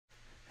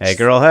Hey,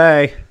 girl,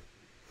 hey.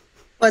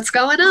 What's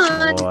going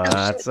on?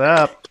 What's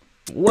up?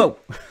 Whoa.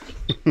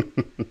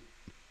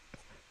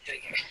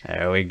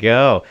 There we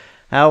go.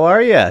 How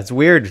are you? It's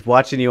weird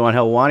watching you on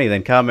Helwani,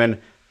 then coming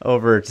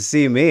over to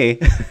see me.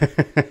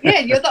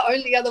 Yeah, you're the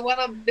only other one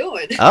I'm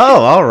doing.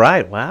 Oh, all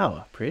right. Wow.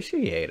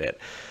 Appreciate it.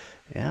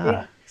 Yeah.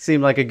 Yeah.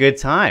 Seemed like a good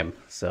time.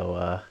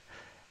 So,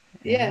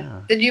 Yeah.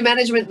 yeah. The new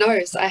management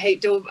knows I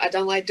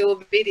don't like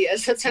doing media.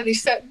 So it's only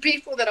certain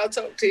people that I'll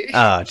talk to.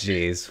 Oh,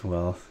 geez.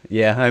 Well,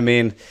 yeah, I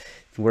mean,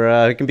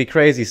 it can be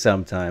crazy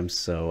sometimes.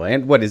 So,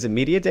 and what is it,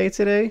 media day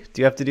today?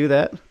 Do you have to do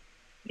that?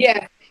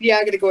 Yeah. Yeah,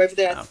 I gotta go over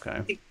there. Okay.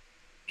 I think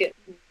get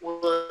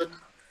one.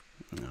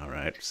 All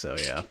right. So,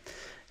 yeah.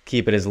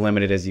 Keep it as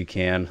limited as you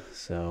can.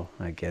 So,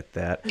 I get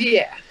that.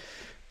 Yeah.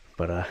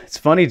 But it's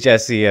funny,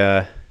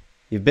 Jesse.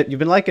 You've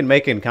been liking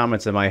making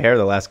comments on my hair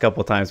the last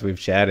couple times we've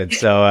chatted.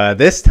 So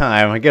this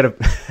time I get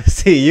to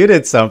see you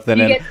did something.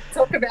 You And get to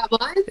talk about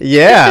mine?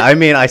 yeah, I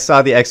mean, I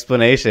saw the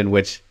explanation,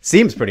 which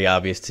seems pretty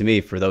obvious to me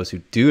for those who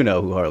do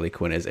know who Harley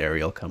Quinn is.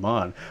 Ariel, come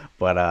on.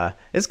 But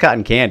it's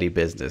cotton candy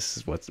business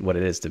is what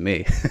it is to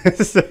me.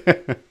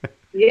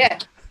 Yeah.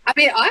 I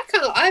mean,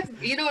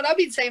 I've you know what I've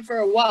been saying for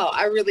a while.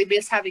 I really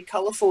miss having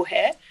colorful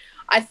hair.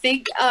 I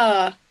think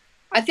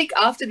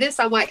after this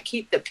I might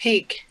keep the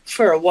pink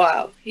for a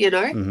while, you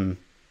know? Mm-hmm.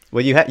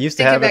 Well, you used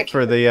to Thinking have about it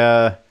for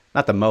the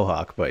not the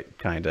mohawk, but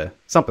kind of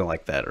something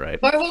like that, right?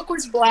 Mohawk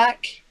was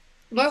black.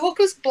 Mohawk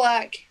was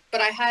black,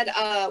 but I had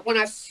when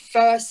I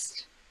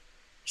first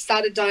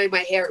started dyeing my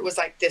hair, it was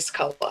like this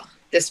color,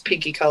 this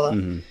pinky color.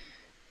 Mm-hmm.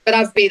 But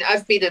I've been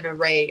an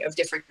array of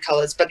different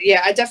colors. But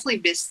yeah, I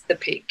definitely miss the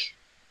pink.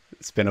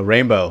 It's been a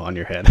rainbow on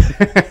your head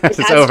It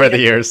just has over been. the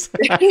years.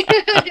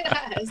 It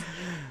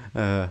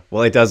has.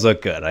 Well, it does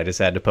look good. I just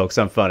had to poke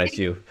some fun at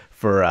you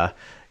for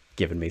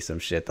giving me some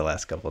shit the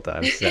last couple of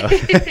times. So,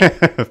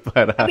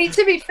 but I mean,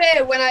 to be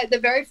fair, when the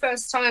very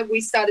first time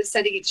we started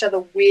sending each other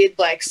weird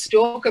like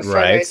stalker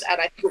right. photos, and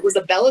I think it was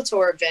a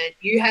Bellator event,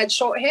 you had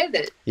short hair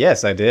then.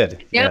 Yes, I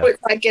did. Now yeah.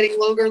 it's like getting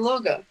longer and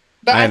longer.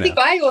 But I think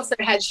I also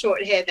had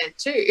short hair then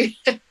too.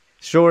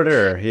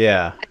 Shorter,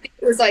 yeah. I think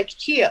it was like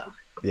here.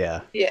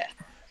 Yeah. Yeah.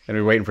 And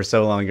we're waiting for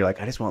so long. You're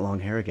like, I just want long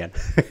hair again.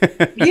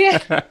 Yeah,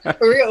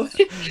 for real.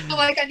 I'm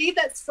like, I need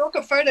that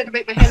stalker photo to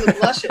make my hair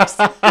look luscious.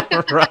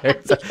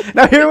 Right.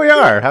 Now here we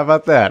are. How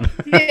about that?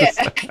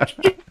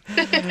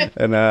 Yeah.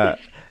 And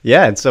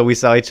yeah, and so we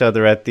saw each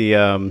other at the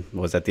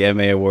was at the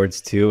MMA Awards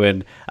too.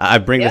 And I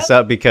bring this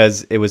up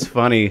because it was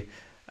funny.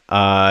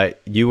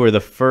 You were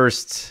the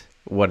first.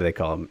 What do they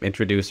call them?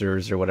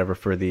 Introducers or whatever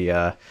for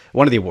the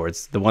one of the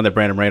awards, the one that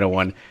Brandon Moreno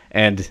won,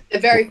 and the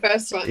very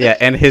first one. Yeah,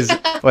 and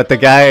the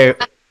guy.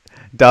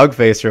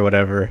 Doggface or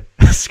whatever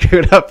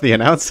screwed up the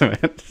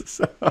announcement.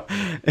 So,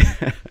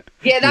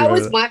 yeah, that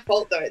was my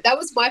fault though. That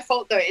was my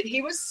fault though, and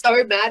he was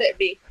so mad at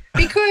me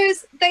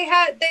because they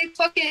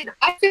fucking.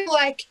 I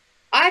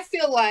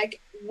feel like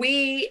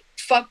we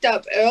fucked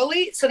up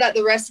early so that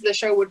the rest of the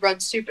show would run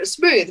super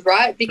smooth,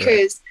 right?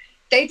 Because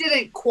they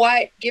didn't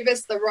quite give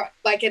us the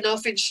like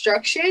enough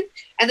instruction,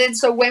 and then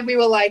so when we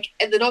were like,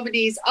 and the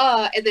nominees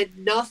are, and then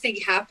nothing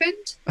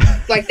happened.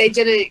 Like they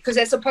didn't, because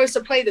they're supposed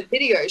to play the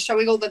video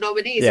showing all the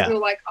nominees. Yeah. And we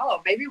were like,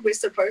 oh, maybe we're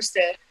supposed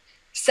to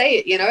say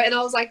it, you know? And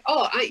I was like,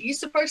 oh, aren't you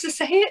supposed to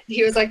say it?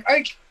 He was like,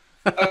 okay.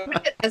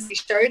 As he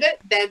showed it,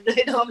 then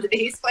the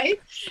nominees played.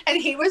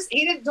 And he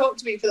didn't talk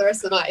to me for the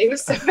rest of the night. He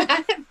was so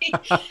mad at me.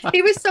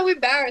 He was so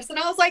embarrassed. And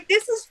I was like,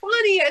 this is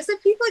funny. I said,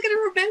 people are going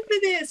to remember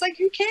this. Like,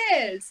 who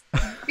cares?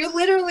 You're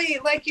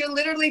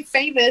literally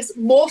famous,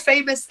 more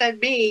famous than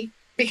me.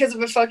 Because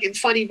of a fucking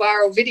funny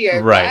viral video,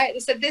 right? I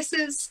said, this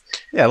is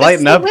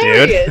lighten up,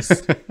 hilarious.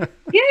 dude.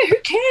 Yeah, who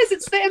cares?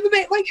 It's the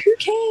MMA. Like, who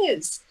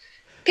cares?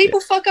 People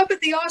fuck up at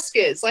the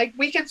Oscars. Like,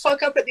 we can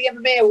fuck up at the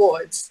MMA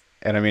Awards.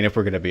 And I mean, if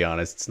we're gonna be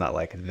honest, it's not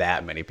like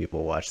that many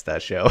people watched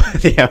that show,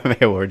 the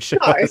MMA Awards show.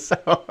 No,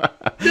 so.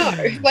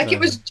 no, like it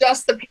was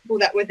just the people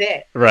that were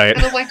there, right?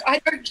 And I'm like, I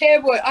don't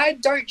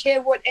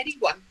care what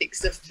anyone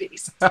thinks of me.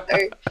 So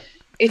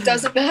it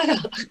doesn't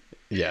matter.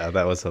 Yeah,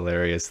 that was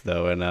hilarious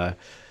though, and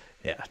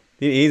yeah.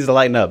 He needs to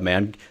lighten up,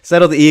 man.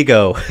 Settle the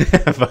ego.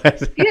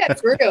 But, yeah,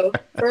 for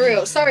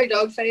real. Sorry,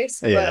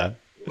 Doggface. Yeah.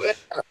 But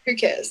who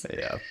cares?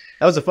 Yeah.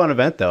 That was a fun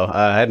event, though.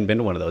 I hadn't been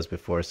to one of those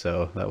before,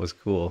 so that was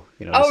cool.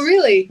 You know. Oh,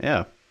 really?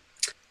 Yeah.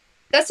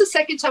 That's the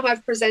second time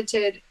I've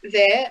presented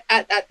there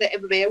at the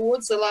MMA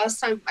Awards. The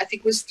last time, I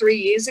think, was 3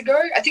 years ago.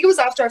 I think it was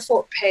after I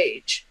fought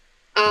Paige.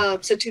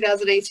 So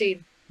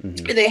 2018.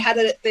 Mm-hmm. And they had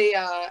it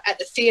at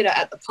the theater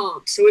at the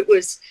Palm. So it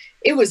was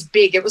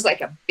big. It was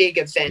like a big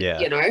event,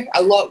 you know,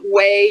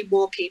 way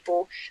more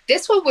people.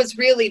 This one was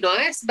really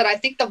nice, but I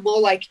think the more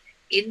like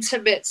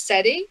intimate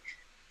setting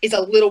is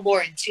a little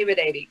more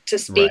intimidating to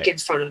speak in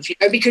front of, you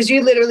know, because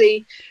you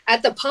literally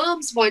at the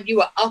Palms one, you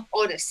were up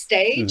on a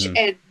stage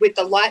and with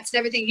the lights and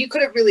everything, you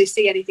couldn't really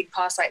see anything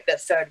past like the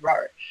third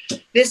row.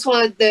 This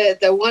one,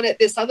 the one at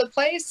this other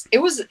place, it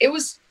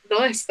was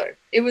nice though.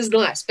 It was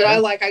nice, but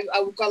I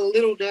got a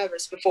little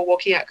nervous before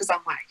walking out because I'm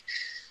like,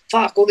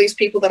 fuck, all these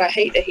people that I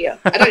hate are here.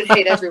 I don't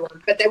hate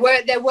everyone, but there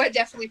were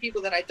definitely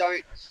people that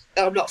that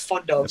I'm not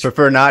fond of. I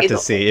prefer not to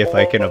see if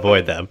I can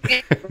avoid them.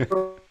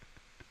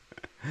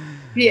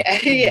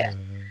 Yeah.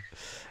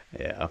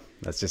 Yeah,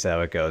 that's just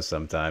how it goes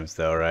sometimes,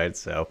 though, right?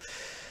 So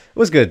it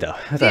was good, though.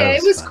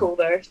 It was cool,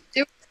 though.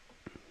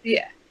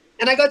 Yeah.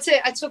 And I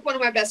took one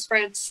of my best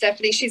friends,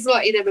 Stephanie. She's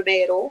not in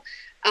MMA at all.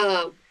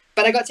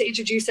 But I got to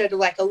introduce her to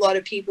like a lot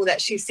of people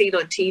that she's seen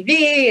on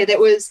TV. And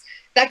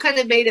that kind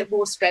of made it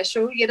more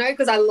special, you know,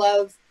 because I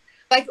love,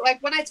 like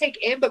when I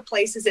take Amber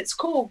places, it's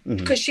cool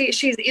because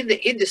she's in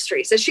the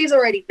industry. So she's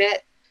already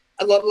met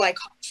a lot of like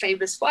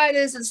famous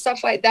fighters and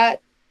stuff like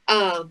that.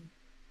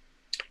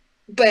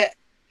 But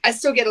I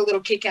still get a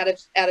little kick out of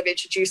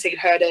introducing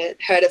her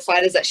to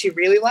fighters that she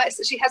really likes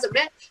that she hasn't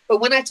met.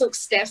 But when I took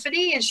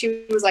Stephanie and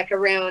she was like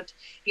around,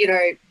 you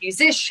know,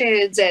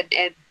 musicians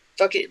and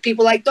fucking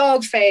people like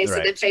Doggface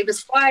and then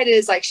famous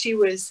fighters, like she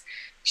was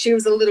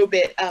a little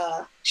bit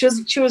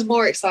she was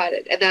more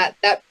excited, and that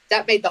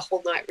made the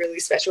whole night really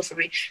special for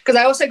me, because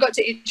I also got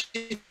to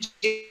introduce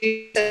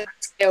her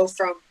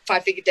from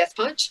Five Finger Death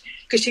Punch,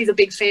 because she's a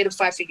big fan of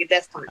Five Finger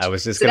Death Punch. I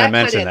was just going to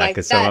mention that,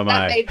 because so am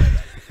I.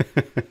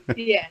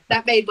 Yeah,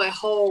 that made my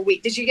whole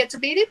week. Did you get to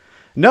meet him?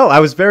 No, I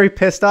was very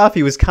pissed off.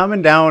 He was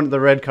coming down the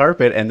red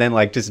carpet and then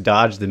like just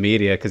dodged the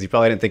media because he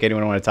probably didn't think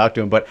anyone wanted to talk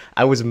to him. But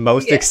I was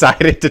most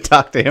excited to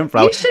talk to him,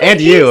 probably, and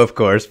you, of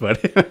course.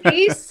 But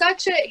he's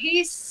such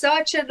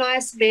a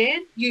nice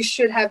man. You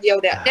should have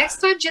yelled out next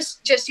time.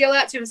 Just yell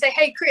out to him and say,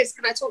 "Hey, Cris,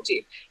 can I talk to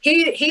you?"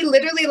 He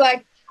literally,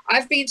 like,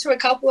 I've been to a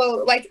couple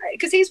of, like,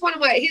 because he's one of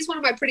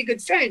my pretty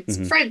good friends,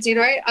 you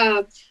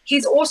know.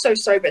 He's also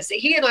sober, so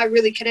he and I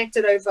really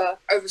connected over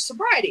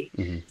sobriety,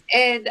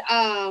 and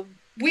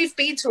we've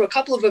been to a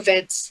couple of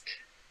events,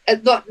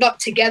 not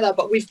together,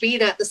 but we've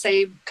been at the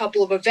same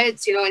couple of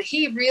events, you know. And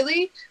he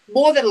really,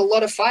 more than a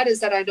lot of fighters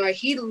that I know,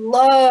 he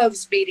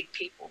loves meeting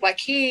people.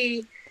 Like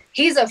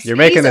you're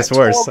making this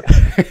worse.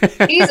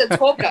 He's a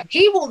talker.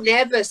 He will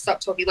never stop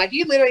talking. Like,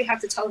 you literally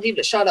have to tell him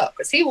to shut up,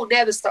 because he will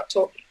never stop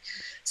talking.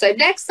 So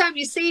next time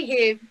you see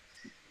him,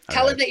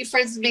 tell him that you're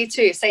friends with me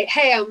too. Say,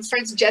 "Hey, I'm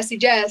friends with Jessy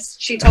Jess.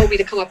 She told me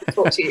to come up and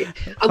talk to you.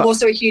 I'm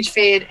also a huge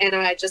fan, and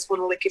I just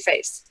want to lick your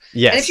face."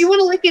 Yes. And if you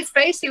want to lick his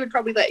face, he would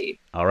probably let you.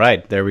 All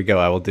right, there we go.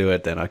 I will do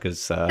it then,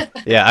 because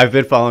yeah, I've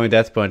been following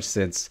Death Punch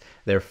since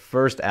their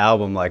first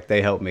album. Like,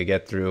 they helped me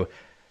get through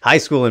high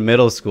school and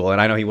middle school,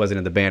 and I know he wasn't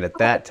in the band at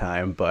that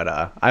time, but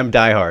I'm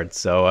diehard,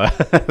 so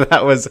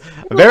that was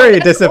very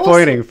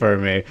disappointing for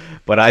me.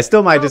 But I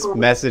still might just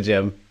message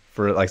him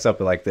for like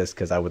something like this,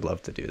 because I would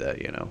love to do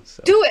that, you know.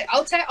 So do it.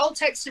 I'll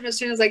text him as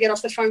soon as I get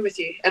off the phone with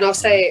you, and I'll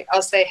say,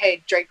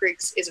 "Hey, Drake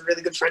Riggs is a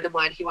really good friend of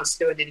mine. He wants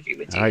to do an interview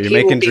with you." All right, you're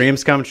making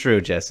dreams come true,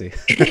 Jessy.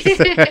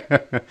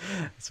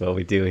 That's what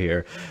we do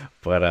here.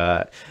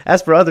 But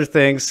as for other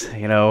things,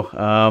 you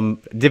know,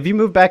 did you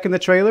move back in the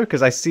trailer?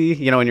 Because I see,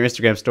 you know, in your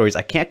Instagram stories,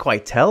 I can't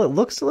quite tell. It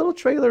looks a little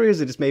trailery. Is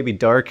it just maybe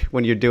dark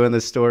when you're doing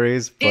the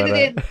stories?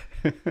 But,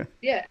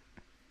 yeah.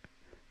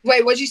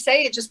 Wait, what'd you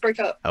say? It just broke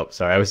up. Oh,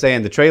 sorry. I was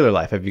saying the trailer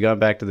life. Have you gone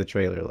back to the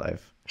trailer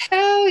life?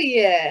 Hell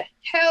yeah.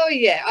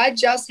 I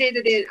just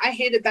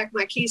handed back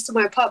my keys to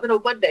my apartment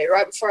on Monday,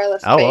 right before I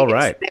left Vegas. All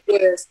right. It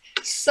was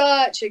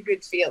such a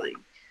good feeling.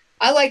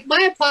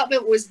 My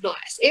apartment was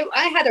nice.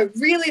 I had a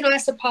really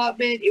nice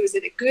apartment. It was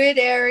in a good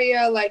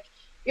area. Like,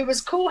 it was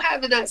cool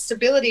having that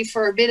stability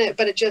for a minute,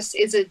 but it just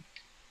isn't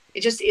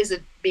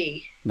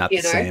me. Not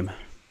the same.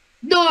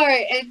 No,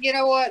 and you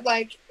know what?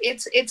 Like,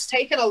 it's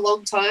taken a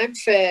long time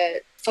for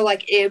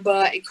like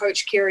Amber and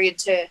Coach Kieran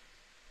to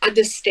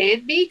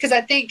understand me, because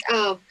I think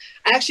I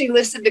actually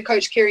listened to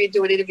Coach Kieran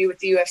do an interview with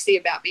the UFC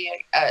about me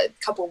a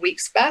couple of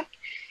weeks back,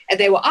 and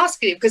they were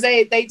asking him, because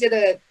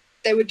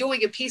they were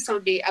doing a piece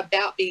on me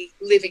about me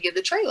living in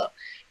the trailer,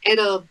 and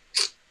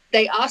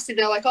they asked him,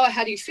 they're like, "Oh,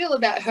 how do you feel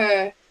about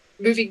her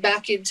moving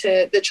back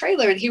into the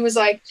trailer?" And he was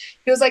like,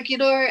 "You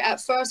know,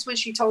 at first when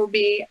she told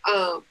me,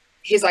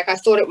 he's like, I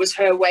thought it was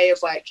her way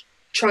of like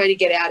trying to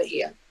get out of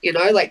here, you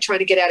know, like trying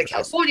to get out of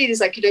California." He's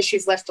like, "You know,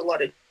 she's left a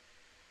lot of,"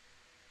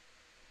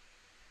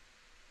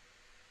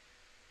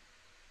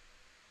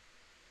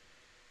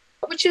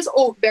 which is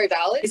all very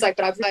valid. He's like,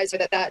 "But I've realized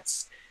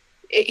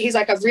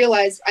I've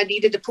realized I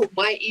needed to put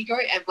my ego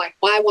and like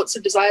my wants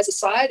and desires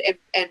aside,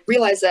 and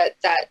realize that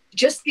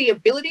just the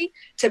ability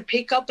to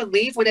pick up and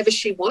leave whenever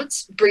she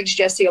wants brings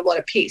Jessy a lot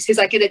of peace." He's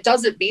like, "And it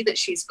doesn't mean that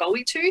she's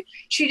going to.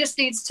 She just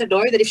needs to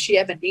know that if she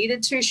ever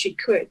needed to, she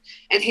could."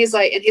 And he's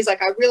like,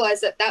 "I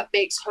realized that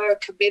makes her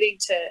committing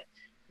to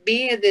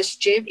me in this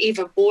gym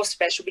even more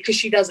special, because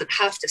she doesn't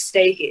have to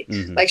stay here.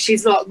 Like,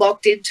 she's not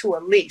locked into a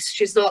lease.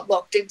 She's not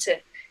locked into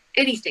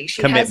anything.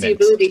 She has the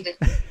ability to."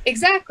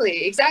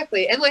 Exactly.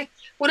 And like,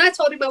 when I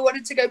told him I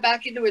wanted to go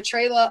back into a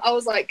trailer, I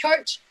was like,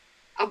 "Coach,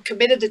 I'm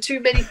committed to too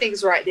many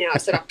things right now." I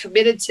said, "I'm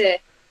committed to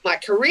my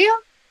career,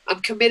 I'm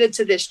committed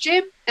to this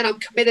gym, and I'm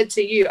committed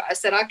to you." I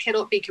said, "I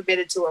cannot be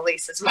committed to a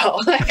lease as well."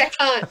 Like,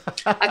 I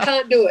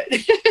can't do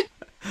it.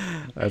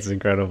 That's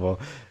incredible.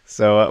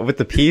 So with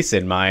the peace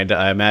in mind,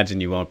 I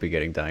imagine you won't be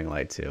getting Dying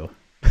Light 2.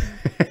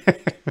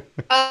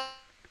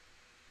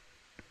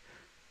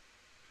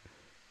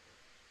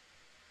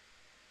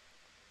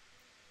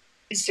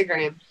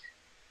 Instagram.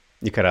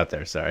 You cut out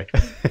there. Sorry.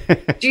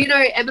 Do you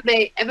know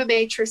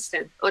MMA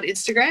Tristan on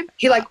Instagram?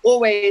 He like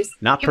always.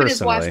 Not him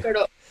personally. And his wife go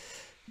to.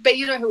 But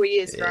you know who he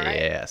is, right?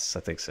 Yes, I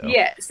think so.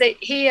 Yeah, so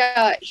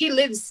he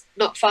lives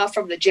not far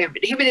from the gym.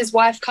 And him and his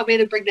wife come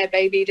in and bring their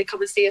baby to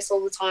come and see us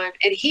all the time.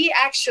 And he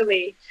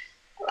actually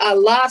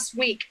last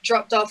week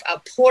dropped off a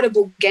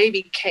portable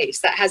gaming case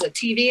that has a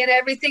TV and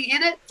everything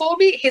in it for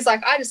me. He's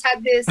like, I just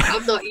had this.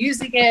 I'm not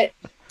using it.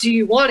 Do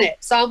you want it?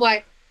 So I'm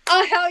like,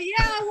 oh, hell yeah,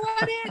 I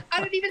want it. I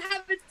don't even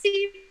have a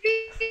TV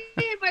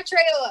in my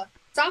trailer.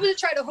 So I'm gonna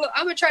try to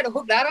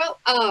hook that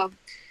up.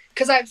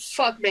 Because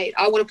mate,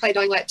 I want to play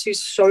Dying Light 2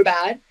 so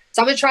bad.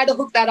 So I'm gonna try to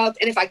hook that up.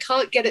 And if I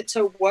can't get it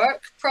to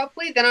work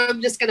properly, then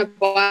I'm just gonna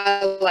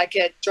buy like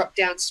a drop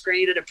down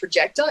screen and a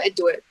projector and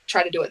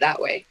try to do it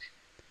that way.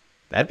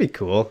 That'd be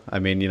cool. I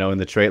mean, in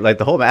the trade, like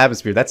the whole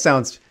atmosphere, that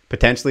sounds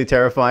potentially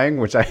terrifying,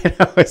 which I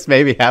know is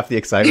maybe half the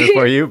excitement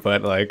for you,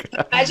 but like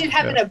imagine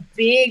having a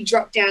big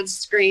drop down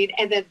screen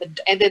and then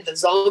the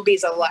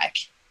zombies are like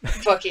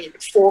fucking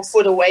 4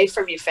 foot away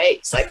from your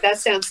face. Like that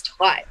sounds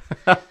tight.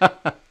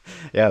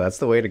 Yeah, that's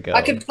the way to go.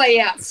 I could play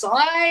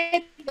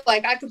outside.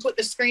 Like I could put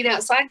the screen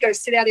outside, go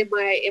sit out in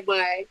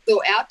my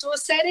little outdoor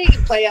setting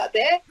and play out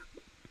there.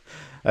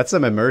 That's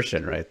some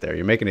immersion right there.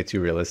 You're making it too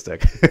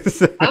realistic.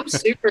 I'm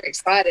super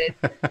excited.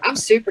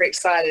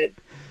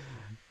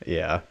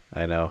 Yeah,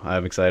 I know.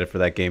 I'm excited for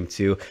that game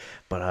too,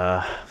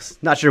 but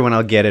not sure when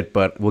I'll get it,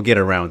 but we'll get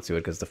around to it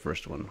because the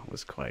first one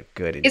was quite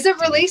good. Is it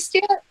released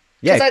yet?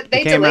 Yeah,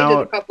 they came delayed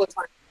out it a couple of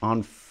times.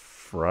 On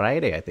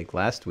Friday, I think,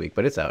 last week,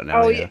 but it's out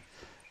now. Oh, yeah.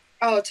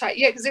 Oh, tight.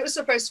 Yeah, because it was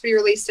supposed to be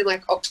released in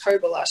like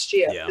October last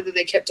year, and then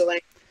they kept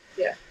delaying.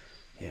 Yeah.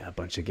 Yeah, a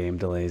bunch of game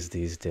delays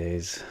these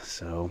days,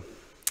 so...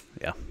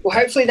 Yeah. Well,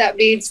 hopefully that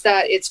means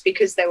that it's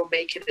because they were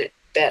making it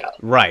better.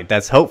 Right.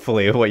 That's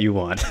hopefully what you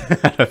want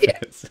out of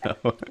it.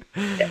 So.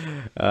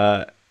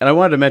 Yeah. And I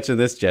wanted to mention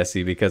this,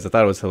 Jessy, because I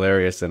thought it was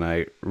hilarious and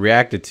I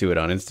reacted to it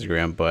on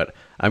Instagram. But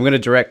I'm going to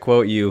direct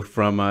quote you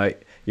from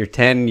your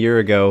 10-year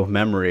ago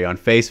memory on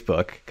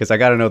Facebook, because I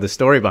got to know the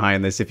story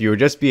behind this. If you were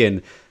just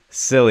being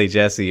silly,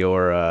 Jessy,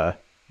 or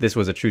this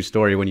was a true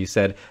story when you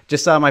said,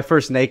 just saw my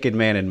first naked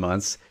man in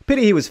months.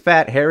 Pity he was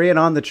fat, hairy, and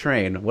on the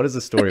train. What is the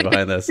story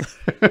behind this?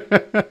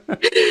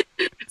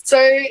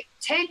 So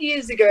 10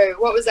 years ago,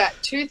 what was that?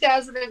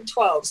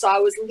 2012. So I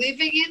was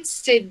living in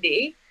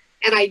Sydney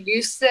and I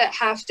used to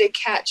have to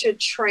catch a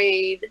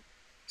train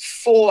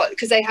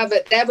because they have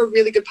a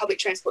really good public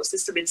transport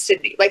system in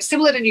Sydney, like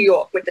similar to New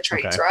York with the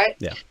trains, right?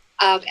 Yeah.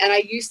 And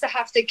I used to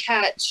have to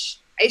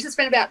I used to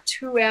spend about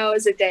 2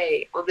 hours a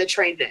day on the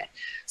train there.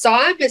 So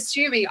I'm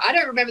assuming, I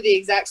don't remember the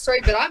exact story,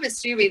 but I'm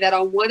assuming that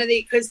on one of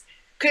the, because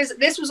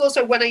this was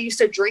also when I used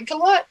to drink a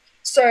lot.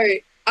 So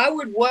I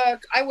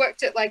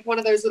worked at like one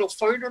of those little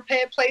phone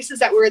repair places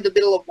that were in the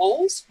middle of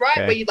malls, right?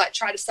 Okay. Where you'd like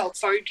try to sell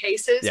phone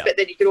cases, but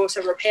then you could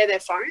also repair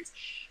their phones.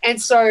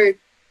 And so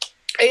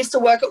I used to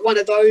work at one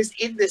of those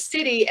in the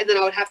city, and then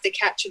I would have to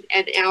catch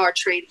an hour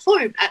train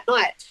home at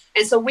night.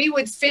 And so we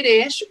would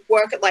finish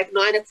work at like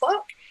 9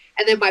 o'clock.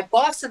 And then my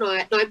boss and I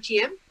at 9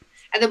 p.m.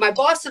 And then my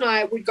boss and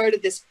I would go to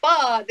this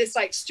bar, this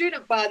like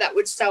student bar that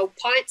would sell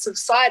pints of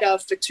cider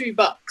for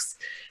 $2.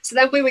 So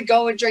then we would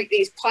go and drink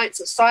these pints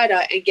of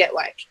cider and get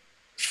like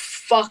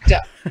fucked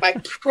up,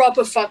 like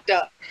proper fucked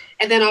up.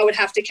 And then I would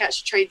have to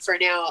catch a train for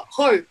an hour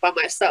home by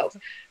myself.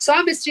 So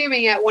I'm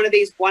assuming at one of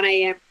these 1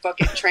 a.m.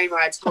 fucking train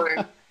rides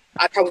home,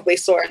 I probably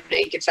saw a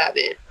naked fat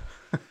man.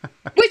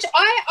 Which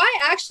I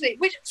actually,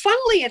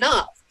 funnily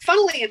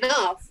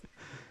enough,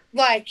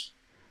 like,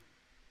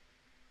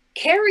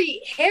 hairy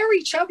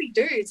chubby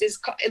dudes is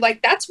like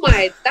that's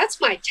my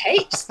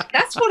taste.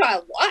 That's what I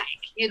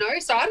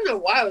like, so I don't know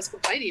why I was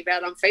complaining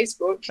about it on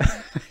Facebook.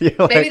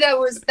 Maybe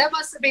that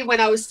must have been when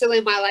I was still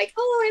in my like,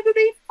 oh,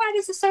 MMA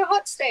fighters are so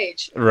hot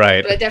stage,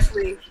 right? But I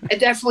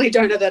definitely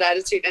don't have that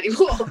attitude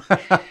anymore.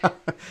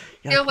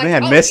 I'm like,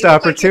 man, missed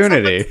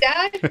opportunity.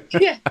 Like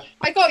yeah,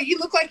 like, oh, you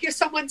look like you're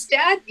someone's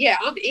dad. Yeah,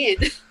 I'm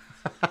in.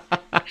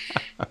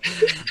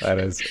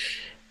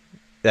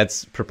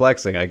 That's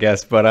perplexing, I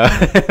guess, but I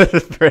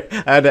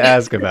had to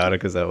ask about it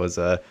because that was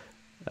a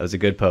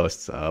good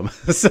post. So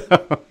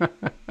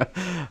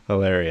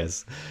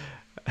hilarious.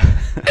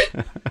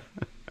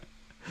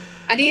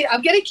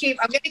 I'm gonna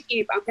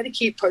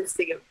keep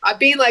posting them. I've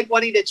been like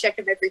wanting to check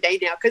them every day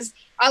now because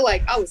I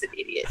was an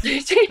idiot.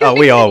 Oh,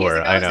 we all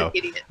were. I know.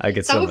 I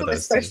get some of them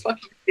those. Are so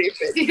fucking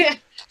stupid.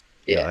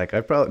 Yeah,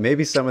 like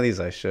maybe some of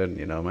these I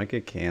shouldn't, I might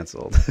get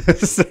canceled.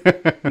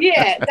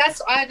 Yeah,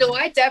 I know.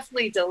 I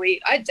definitely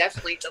delete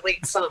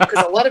some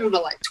because a lot of them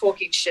are like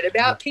talking shit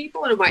about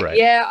people, and I'm like,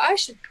 yeah, I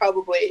should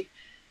probably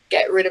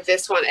get rid of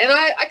this one. And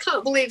I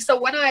can't believe. So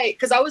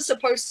because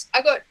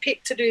I got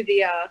picked to do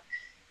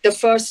the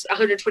first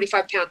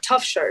 125-pound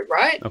tough show,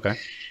 right? Okay.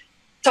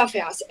 Tough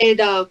House, and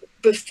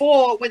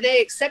when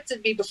they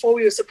accepted me, before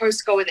we were supposed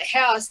to go in the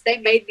house, they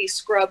made me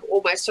scrub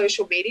all my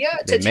social media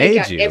to take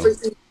out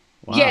everything.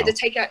 Wow. Yeah, to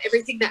take out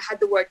everything that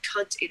had the word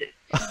cunt in it.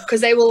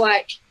 Because they were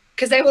like,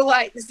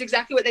 this is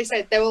exactly what they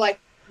said. They were like,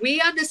 we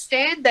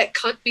understand that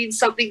cunt means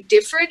something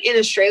different in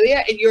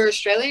Australia and you're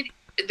Australian.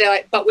 they're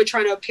like, but we're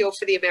trying to appeal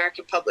for the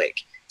American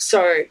public,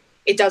 so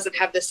it doesn't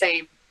have the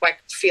same like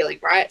feeling,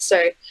 right? So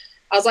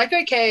I was like,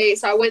 okay.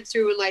 So I went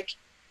through and like,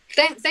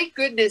 thank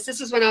goodness,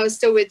 this is when I was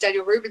still with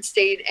Daniel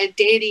Rubenstein, and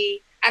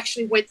Danny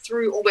actually went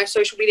through all my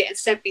social media and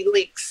sent me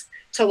links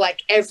to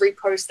like every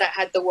post that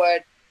had the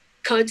word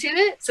cunt in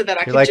it, so that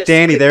I could like, just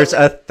Danny, there's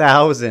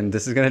 1,000.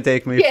 This is gonna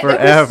take me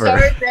forever. There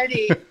were so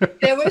many.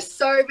 There were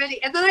so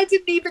many, and then I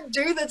didn't even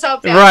do the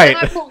tough out. Right. And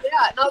I pulled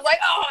out, and I was like,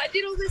 oh, I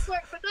did all this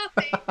work for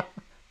nothing.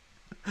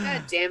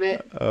 God damn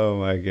it. Oh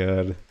my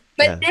god.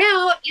 But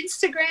now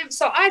Instagram,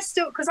 so I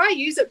still, because I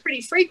use it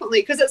pretty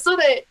frequently, because it's not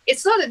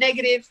a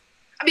negative.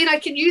 I mean, I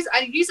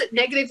use it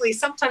negatively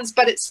sometimes,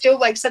 but it's still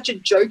like such a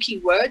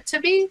jokey word to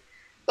me.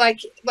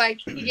 Like,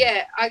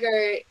 yeah, I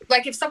go,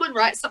 like, if someone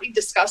writes something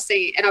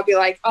disgusting and I'll be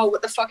like, oh,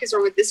 what the fuck is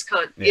wrong with this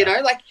cunt? You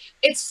know, like,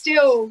 it's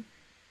still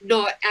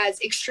not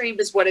as extreme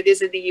as what it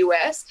is in the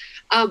US.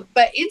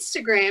 But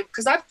Instagram,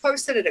 because I've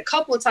posted it a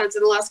couple of times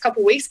in the last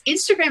couple of weeks,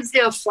 Instagram's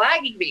now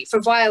flagging me for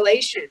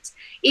violations.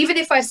 Even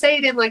if I say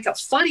it in like a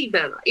funny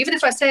manner, even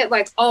if I say it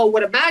like, oh,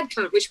 what a mad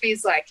cunt, which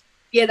means like,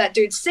 yeah, that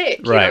dude's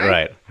sick. Right, you know?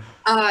 right.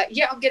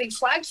 Yeah, I'm getting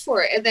flagged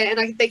for it. And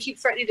then they keep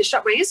threatening to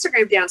shut my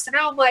Instagram down. So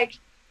now I'm like,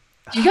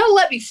 you gotta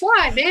let me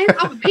fly, man.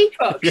 I'm a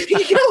peacock. You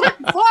gotta let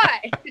me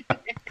fly.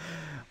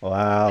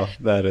 Wow,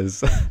 that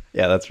is,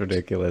 yeah, that's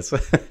ridiculous.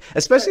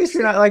 Especially if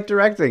you're not like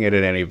directing it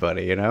at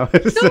anybody, you know.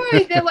 No,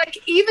 they're like,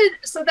 even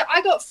so that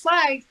I got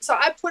flagged. So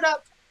I put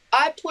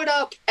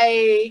up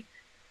a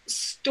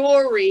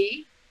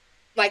story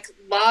like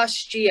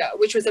last year,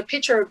 which was a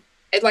picture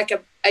of like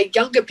a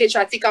younger picture.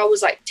 I think I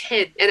was like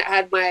 10, and it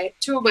had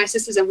two of my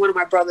sisters and one of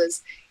my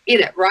brothers in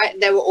it, right?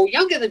 And they were all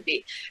younger than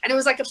me, and it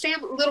was like a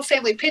little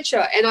family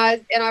picture. And I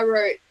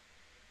wrote,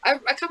 I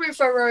can't remember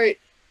if I wrote,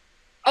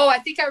 oh, I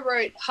think I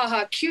wrote,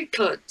 haha, cute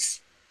cunts,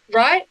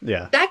 right?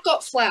 Yeah. That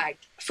got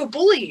flagged for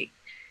bullying.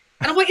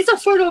 And I'm like, it's a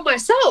photo of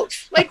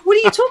myself. Like, what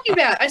are you talking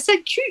about? I said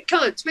cute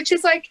cunts, which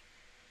is like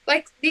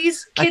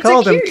these kids I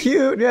called are them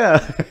cute, yeah.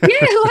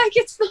 Yeah, like,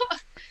 it's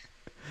not.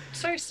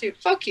 So stupid.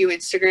 Fuck you,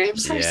 Instagram.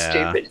 So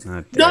stupid.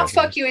 Not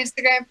fuck you,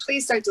 Instagram.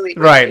 Please don't delete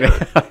me. Right.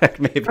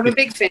 Maybe. I'm a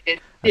big fan.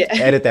 Yeah.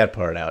 Edit that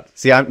part out.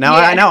 See, now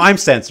I'm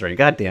censoring.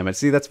 God damn it.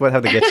 See, that's how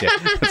they get you.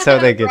 That's how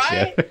they get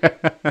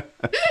you.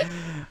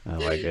 Oh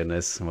my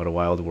goodness, what a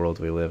wild world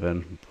we live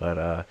in. But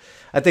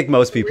I think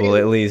most people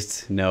at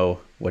least know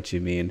what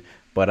you mean.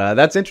 But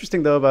that's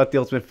interesting though about The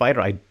Ultimate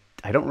Fighter.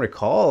 I don't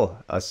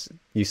recall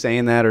you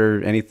saying that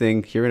or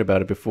anything, hearing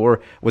about it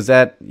before. Was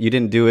that you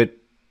didn't do it,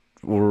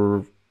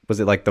 or was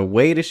it like the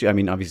weight issue? I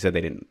mean, obviously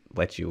they didn't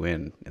let you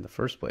in the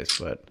first place,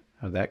 but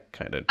how that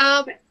kind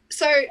of...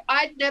 So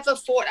I'd never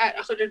fought at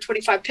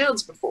 125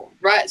 pounds before,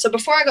 right? So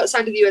before I got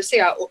signed to the UFC,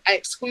 I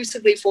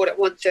exclusively fought at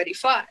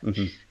 135.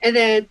 Mm-hmm. And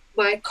then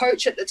my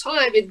coach at the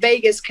time in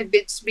Vegas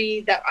convinced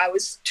me that I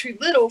was too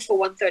little for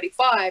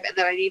 135 and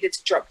that I needed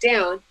to drop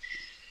down.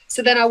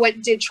 So then I went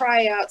and did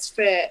tryouts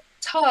for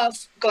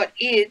Tough, got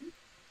in,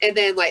 and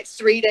then like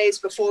 3 days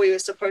before we were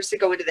supposed to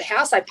go into the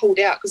house, I pulled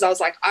out because I was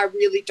like, I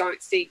really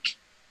don't think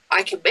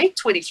I can make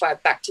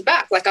 25 back to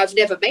back. Like, I've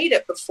never made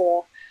it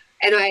before.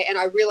 And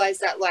I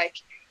realized that, like,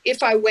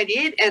 if I went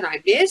in and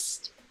I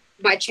missed,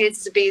 my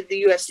chances of being in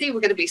the UFC were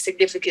going to be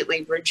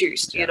significantly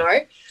reduced, you know?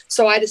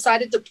 So I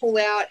decided to pull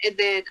out, and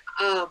then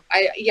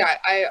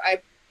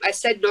I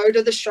said no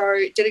to the show,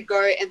 didn't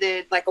go, and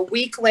then like a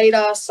week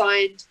later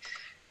signed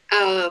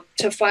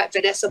to fight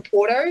Vanessa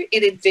Porto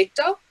in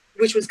Invicta,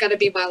 which was going to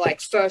be my like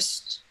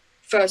first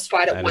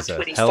fight at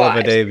 125. Hell of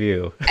a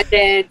debut. And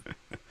then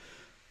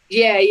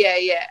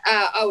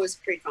I was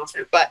pretty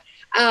confident, but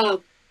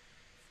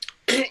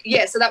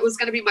yeah, so that was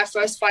going to be my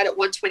first fight at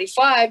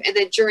 125, and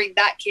then during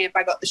that camp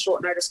I got the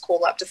short notice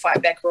call up to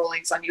fight Beck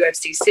Rawlings on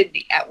UFC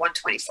Sydney at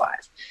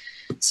 125.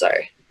 So,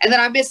 and then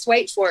I missed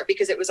weight for it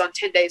because it was on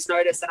 10 days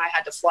notice and I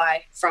had to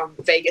fly from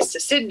Vegas to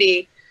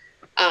Sydney.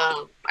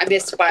 I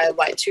missed by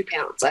like 2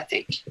 pounds, I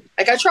think.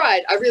 Like,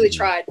 I really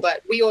tried,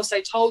 but we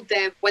also told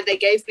them when they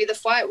gave me the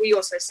fight, we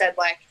also said,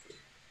 like,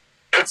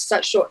 it's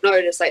such short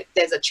notice, like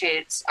there's a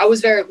chance.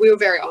 We were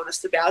very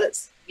honest about it,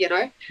 you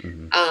know?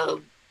 Mm-hmm.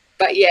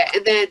 But yeah,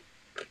 and then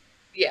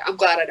I'm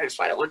glad I don't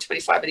fight at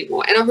 125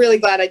 anymore. And I'm really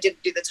glad I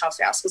didn't do the Tough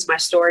House, because my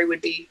story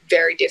would be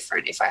very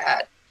different if I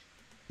had.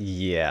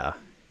 Yeah,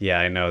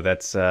 I know.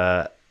 That's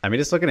I mean,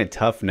 just looking at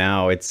Tough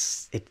now, it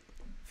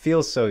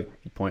feels so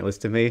pointless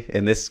to me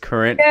in this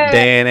current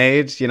day and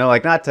age, you know,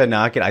 like, not to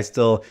knock it, I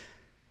still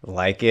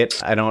like it.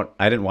 I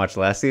didn't watch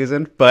last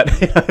season, but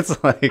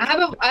it's like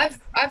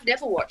I've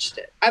never watched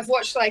it. I've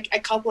watched like a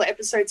couple of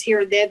episodes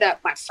here and there that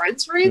my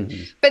friends were in.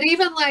 Mm-hmm. But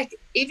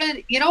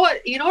even you know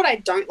what I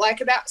don't like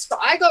about, so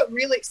I got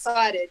really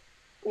excited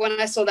when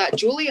I saw that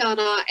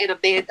Juliana and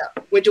Amanda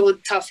were doing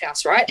Tough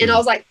House, right? And I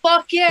was like,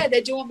 fuck yeah,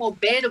 they're doing more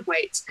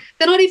bantamweights.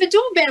 They're not even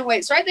doing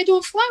bantamweights, right? They're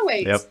doing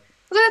flyweights. Yep.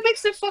 Well, that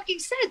makes no fucking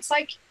sense.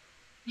 Like,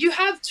 you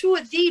have two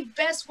of the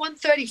best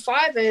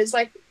 135ers,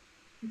 like,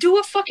 do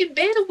a fucking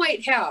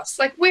bantamweight house,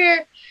 like,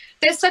 where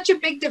there's such a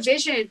big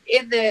division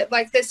in the,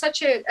 like, there's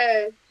such a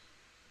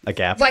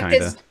gap, like, kind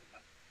of.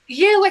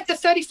 yeah, like the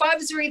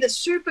 35ers are either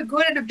super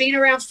good and have been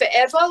around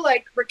forever,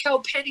 like Raquel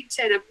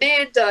Pennington,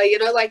 Amanda, you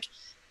know, like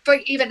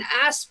even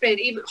Aspen,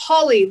 even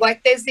Holly.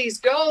 Like there's these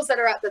girls that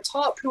are at the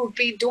top who have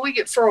been doing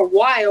it for a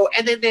while,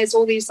 and then there's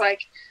all these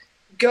like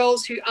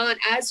girls who aren't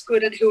as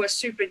good and who are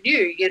super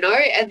new, you know,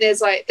 and there's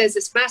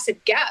this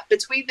massive gap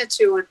between the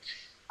two. And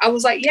I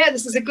was like, yeah,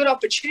 this is a good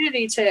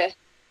opportunity to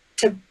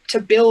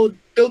build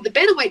the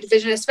bantamweight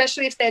division,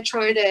 especially if they're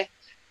trying to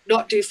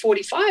not do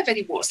 45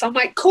 anymore. So I'm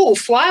like, cool,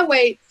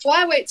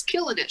 flyweight's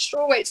killing it,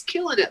 strawweight's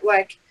killing it,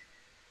 like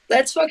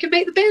let's fucking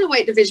make the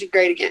bantamweight division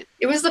great again.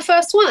 It was the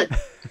first one.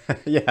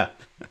 Yeah,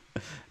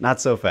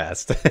 not so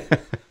fast.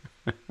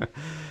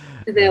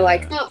 And they're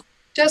like, oh,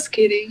 just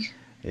kidding.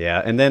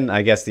 Yeah, and then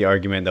I guess the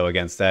argument though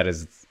against that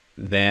is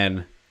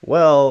then,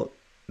 well,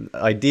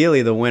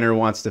 ideally the winner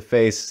wants to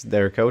face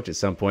their coach at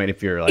some point.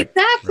 If you're like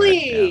exactly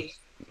right,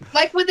 yeah.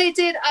 Like when they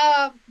did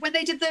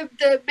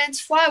the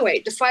men's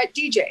flyweight to fight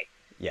DJ.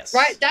 Yes.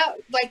 Right. That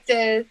like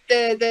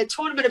the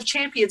tournament of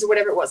champions or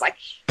whatever it was. Like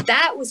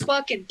that was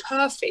fucking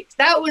perfect.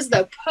 That was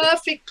the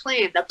perfect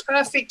plan, the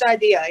perfect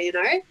idea, you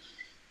know.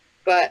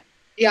 But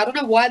yeah, I don't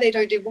know why they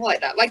don't do more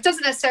like that. Like, it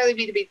doesn't necessarily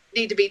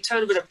need to be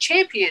tournament of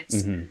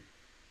champions. Mm-hmm.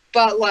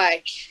 But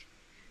like,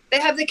 they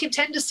have the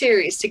contender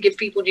series to give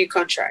people new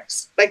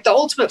contracts. Like the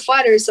Ultimate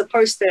Fighter is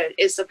supposed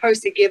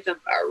to give them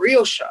a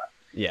real shot.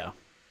 Yeah.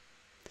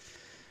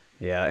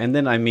 Yeah, and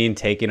then I mean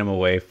taking you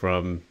away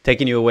from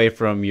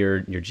your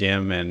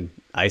gym and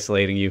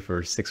isolating you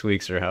for 6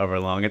 weeks or however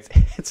long.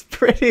 It's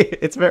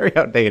very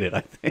outdated,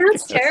 I think.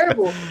 That's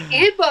terrible.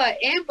 Amber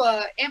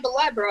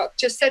Librock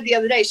just said the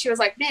other day, she was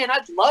like, man,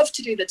 I'd love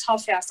to do the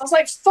tough house. I was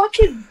like,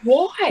 fucking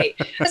why?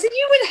 I said,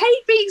 you would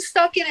hate being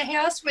stuck in a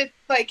house with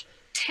like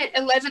 10,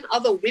 11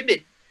 other women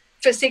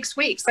for 6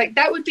 weeks. Like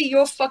that would be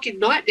your fucking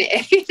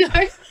nightmare, you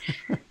know?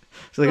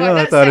 It's like, oh,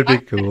 I thought it'd be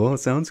cool. It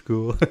sounds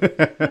cool.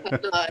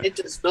 No, it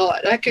does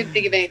not. I couldn't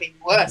think of anything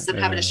worse than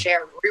having to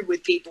share a room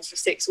with people for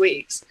 6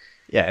 weeks.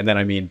 Yeah, and then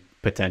I mean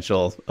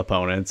potential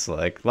opponents,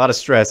 like a lot of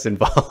stress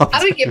involved.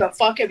 I don't give a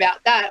fuck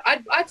about that.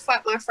 I'd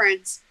fight my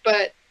friends,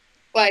 but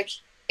like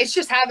it's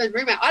just having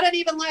roommate. I don't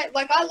even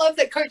like I love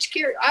that Coach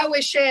Kieran. I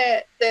always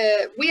share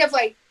we have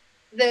like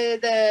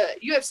the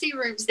UFC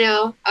rooms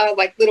now are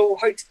like little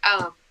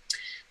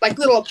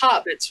little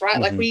apartments, right?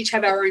 Mm-hmm. Like we each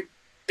have our own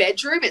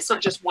bedroom. It's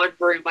not just one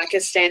room like a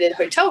standard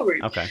hotel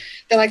room. Okay.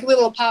 They're like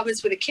little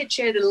apartments with a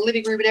kitchen and a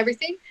living room and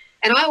everything.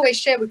 And I always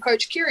share with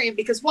Coach Kieran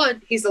because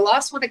one, he's the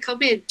last one to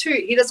come in.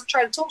 Two, he doesn't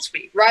try to talk to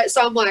me, right?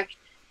 So I'm like,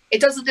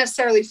 it doesn't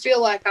necessarily feel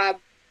like I'm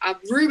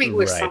rooming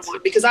with someone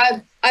because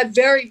I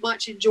very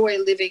much enjoy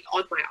living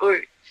on my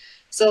own.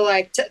 So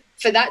like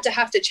for that to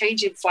have to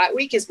change in fight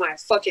week is my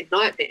fucking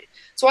nightmare.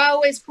 So I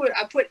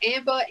put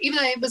Amber, even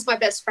though Amber's my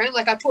best friend,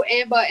 like I put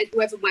Amber and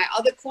whoever my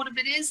other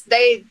cornerman is,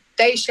 they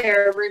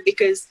share a room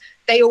because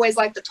they always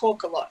like to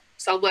talk a lot.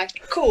 So I'm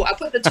like, cool. I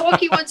put the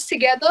talky ones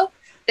together.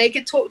 They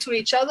can talk to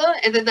each other,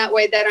 and then that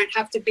way they don't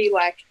have to be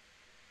like,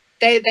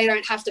 they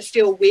don't have to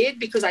feel weird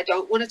because I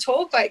don't want to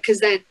talk. Like, because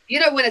then, you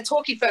know, when a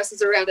talky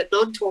person's around a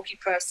non-talky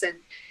person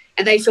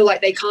and they feel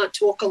like they can't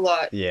talk a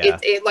lot,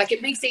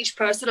 it makes each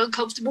person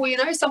uncomfortable, you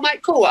know? So I'm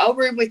like, cool, I'll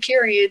room with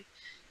Kieran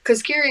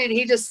because Kieran,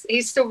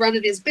 he's still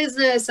running his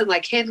business and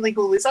like handling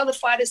all his other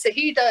fighters. So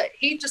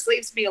he just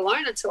leaves me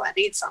alone until I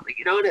need something,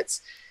 you know, and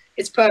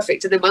it's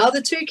perfect. And then my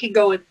other two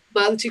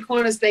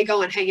corners, they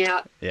go and hang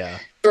out,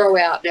 throw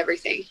out and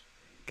everything.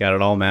 Got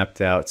it all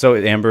mapped out. So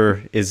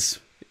Amber is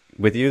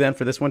with you then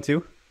for this one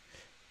too?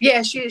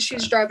 Yeah,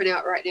 she's driving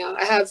out right now.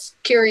 I have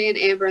Kieran,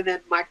 Amber, and then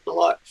Mike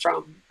Malott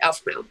from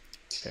Alpha Male.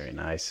 Very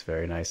nice,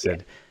 very nice. Yeah.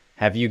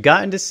 Have you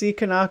gotten to see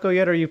Kanako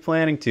yet? Or are you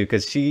planning to?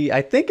 Because she,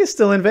 I think, is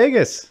still in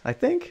Vegas. I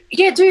think.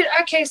 Yeah, dude.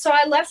 Okay, so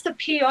I left the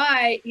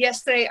PI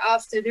yesterday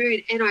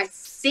afternoon, and I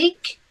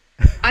think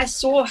I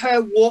saw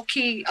her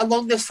walking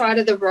along the side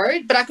of the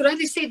road, but I could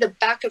only see the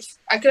back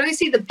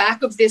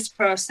of this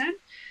person.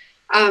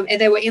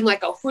 And they were in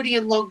like a hoodie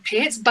and long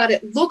pants, but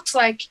it looked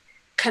like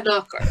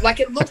Kanako. Like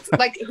it looked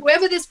like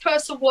whoever this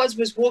person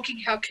was walking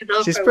how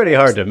Kanako. She's pretty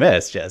hard to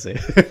miss, Jessy.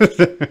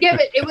 Yeah,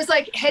 but it was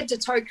like head to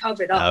toe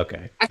covered up.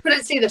 Okay. I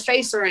couldn't see the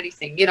face or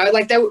anything, you know.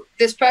 Like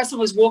this person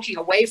was walking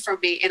away from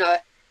me in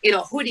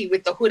a hoodie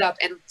with the hood up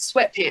and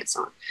sweatpants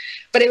on.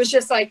 But it was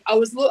just like I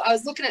was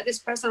looking at this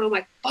person and I'm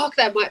like, fuck,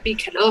 that might be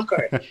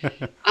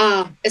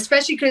Kanako.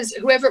 Especially because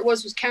whoever it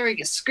was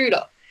carrying a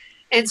scooter,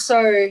 and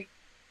so.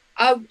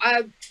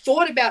 I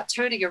thought about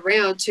turning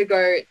around to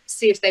go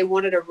see if they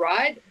wanted a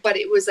ride, but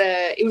it was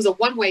a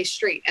one-way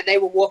street and they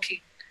were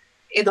walking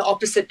in the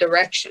opposite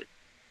direction,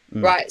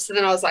 right? So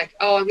then I was like,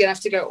 oh, I'm going to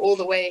have to go all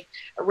the way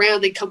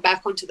around and come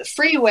back onto the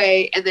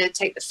freeway and then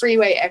take the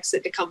freeway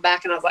exit to come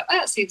back. And I was like,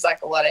 that seems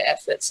like a lot of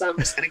effort, so I'm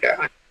just going to go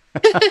home.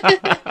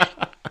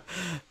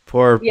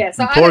 Poor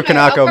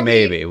Kanako, probably,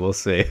 maybe. We'll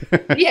see.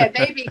 Yeah,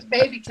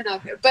 maybe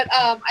Kanako. But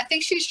I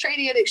think she's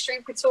training at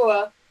Extreme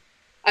Couture,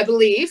 I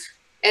believe.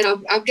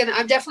 And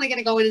I'm definitely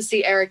gonna go in and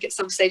see Eric at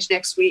some stage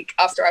next week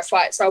after I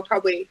fight. So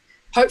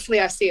hopefully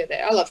I see her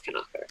there. I love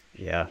Kanako.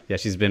 Yeah,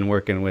 she's been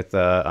working with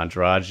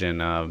Andrade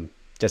and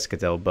Jessica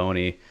Del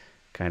Boni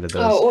kind of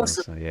those. Oh,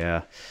 awesome. So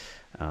yeah,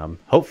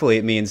 hopefully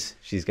it means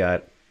she's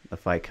got a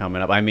fight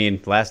coming up. I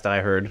mean, last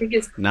I heard,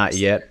 not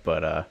yet,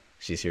 but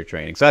she's here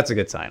training, so that's a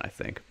good sign, I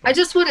think. But I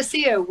just want to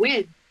see her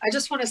win. I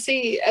just want to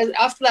see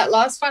after that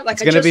last fight. Like,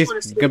 it's gonna be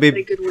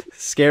a good win.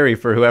 scary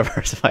for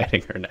whoever's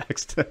fighting her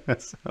next. So.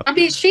 I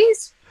mean,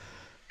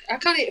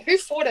 who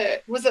fought her?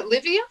 Was it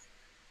Livia?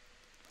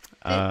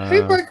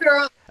 Who broke her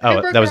arm?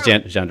 That was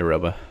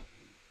Jandaroba.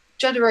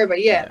 Jandaroba,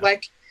 yeah.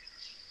 Like,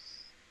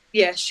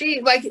 yeah,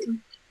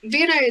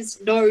 Vienna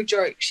is no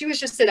joke. She was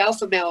just at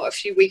Alpha Male a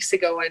few weeks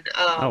ago, and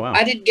wow.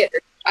 I didn't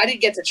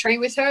get to train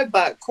with her,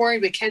 but Corey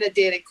McKenna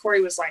did, and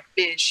Corey was like,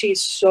 man,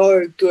 she's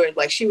so good.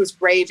 Like, she was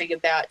raving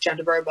about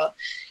Jandaroba.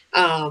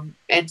 And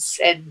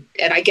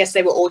I guess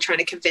they were all trying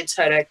to convince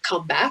her to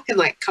come back and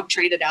like come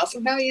train at Alpha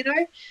Male, you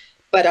know?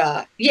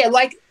 But yeah,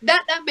 like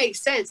that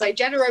makes sense. Like,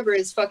 Jandaroba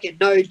is fucking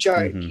no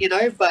joke, you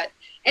know, but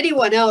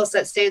anyone else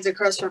that stands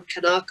across from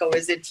Kanako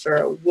is in for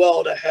a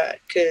world of hurt,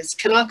 because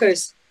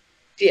Kanako's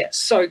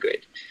so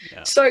good.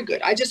 Yeah. So good.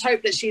 I just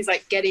hope that she's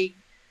like getting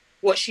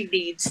what she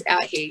needs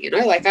out here, you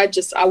know? Like,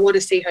 I want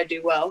to see her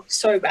do well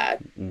so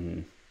bad.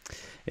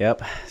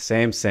 Yep,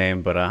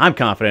 same, but I'm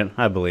confident.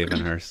 I believe in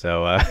her.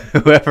 So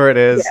whoever it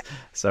is,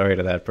 sorry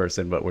to that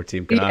person, but we're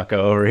Team Kanako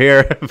over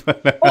here.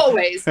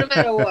 Always, no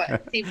matter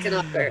what, Team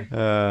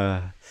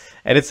Kanako.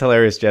 And it's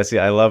hilarious, Jessy.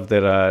 I love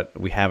that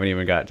we haven't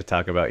even got to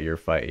talk about your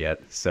fight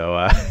yet.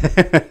 So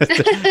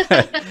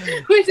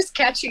we're just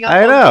catching up.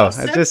 I know,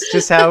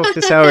 just how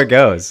it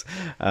goes,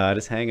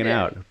 just hanging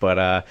out.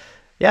 But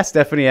yeah,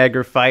 Stephanie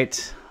Egger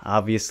fight,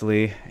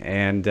 obviously,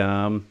 and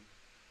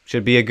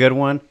should be a good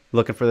one.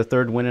 Looking for the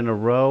third win in a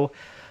row.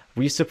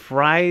 Were you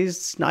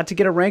surprised not to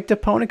get a ranked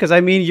opponent? Because I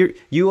mean,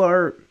 you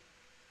are.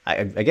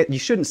 I get you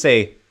shouldn't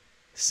say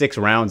 6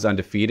 rounds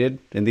undefeated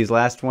in these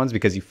last ones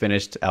because you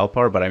finished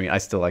Alpar, but I mean, I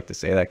still like to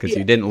say that because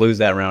you didn't lose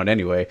that round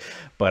anyway.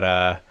 But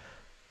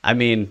I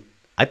mean,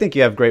 I think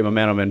you have great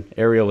momentum, and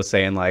Ariel was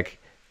saying like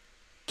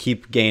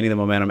keep gaining the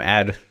momentum,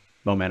 add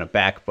momentum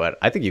back. But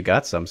I think you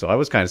got some, so I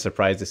was kind of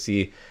surprised to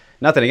see.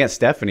 Nothing against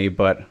Stephanie,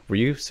 but were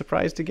you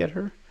surprised to get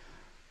her?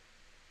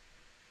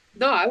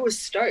 No, I was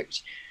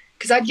stoked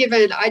because I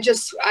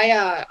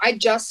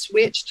just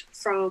switched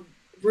from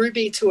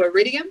Ruby to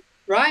Iridium,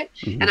 right?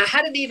 And I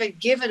hadn't even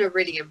given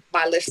Iridium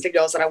my list of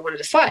girls that I wanted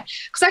to fight,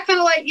 because I kind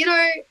of like, you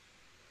know,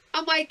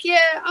 I'm like,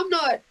 I'm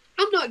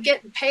not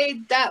getting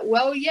paid that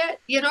well yet,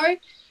 you know.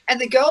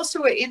 And the girls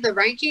who are in the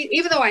ranking,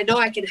 even though I know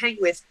I can hang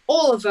with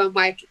all of them,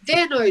 like,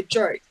 they're no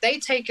joke. They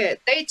take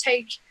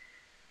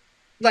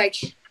like,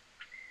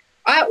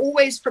 I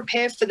always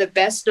prepare for the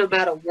best no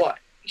matter what,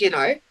 you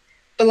know.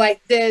 But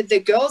like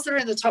the girls that are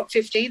in the top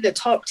 15, the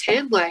top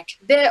 10, like,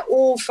 they're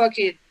all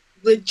fucking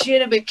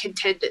legitimate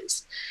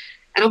contenders.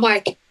 And I'm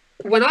like,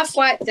 when I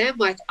fight them,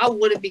 like, I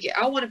want to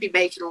be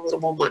making a little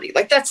more money.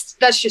 Like, that's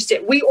just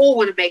it. We all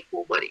want to make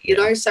more money, you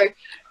know? So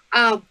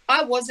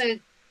I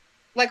wasn't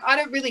like, I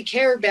don't really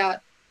care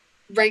about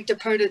ranked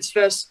opponents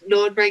versus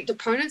non-ranked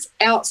opponents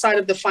outside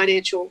of the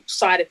financial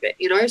side of it,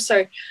 you know?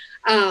 So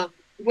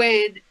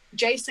when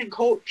Jason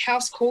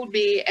House called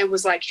me and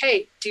was like,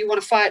 hey, do you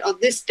want to fight on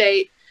this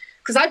date?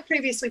 Because I'd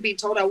previously been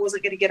told I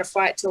wasn't going to get a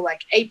fight till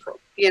like April,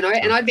 you know,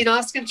 and I'd been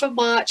asking for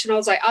March, and I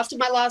was like, after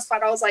my last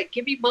fight, I was like,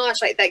 give me March.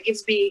 Like, that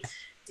gives me,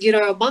 you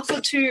know, a month or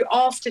two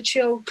off to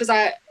chill, because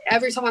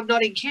every time I'm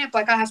not in camp,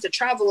 like, I have to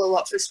travel a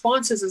lot for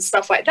sponsors and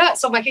stuff like that.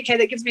 So I'm like, okay,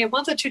 that gives me a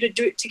month or two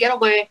to get all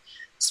my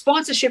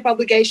sponsorship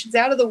obligations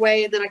out of the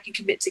way, and then I can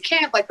commit to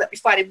camp. Like, let me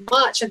fight in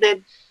March. And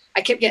then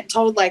I kept getting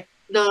told like,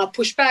 nah,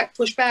 push back,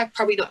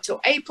 probably not till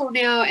April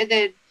now. And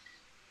then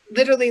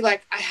literally,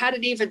 like, I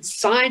hadn't even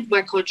signed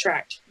my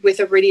contract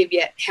with Iridium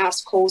yet.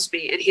 House calls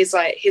me, and he's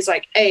like,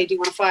 hey, do you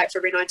want to fight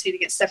February 19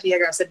 against Stephanie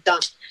Egger? I said, done.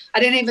 I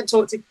didn't even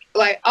talk to,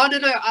 like, oh, no,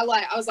 I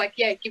was like,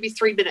 yeah, give me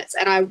 3 minutes.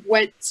 And I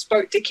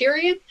spoke to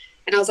Kieran,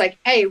 and I was like,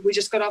 hey, we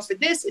just got offered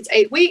this. It's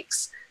 8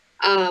 weeks.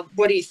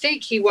 What do you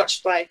think? He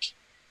watched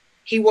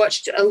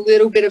a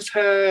little bit of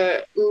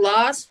her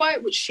last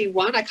fight, which she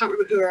won. I can't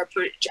remember who her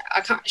opponent,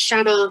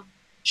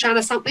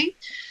 Shanna something.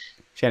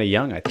 Shanna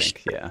Young, I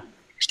think, yeah.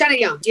 Shanna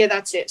Young, yeah,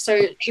 that's it. So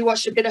he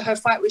watched a bit of her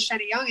fight with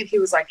Shanna Young, and he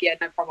was like, yeah,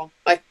 no problem.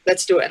 Like,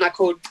 let's do it. And I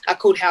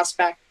called House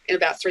back in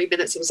about 3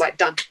 minutes. It was like,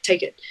 done,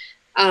 take it.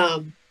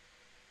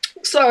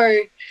 So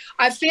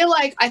I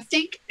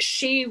think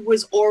she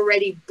was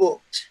already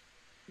booked,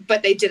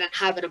 but they didn't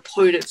have an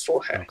opponent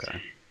for her.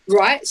 Okay.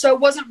 Right? So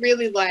it wasn't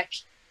really like,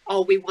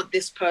 oh, we want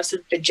this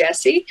person for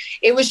Jessy.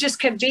 It was just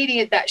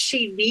convenient that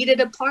she needed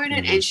an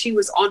opponent, and she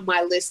was on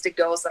my list of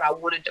girls that I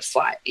wanted to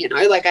fight. You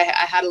know, like, I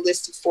had a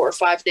list of 4 or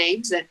 5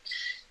 names, and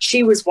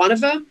she was one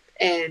of them,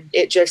 and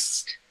it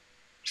just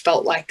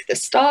felt like the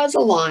stars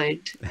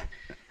aligned.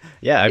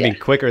 I mean,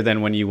 quicker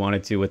than when you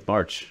wanted to with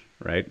March,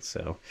 right?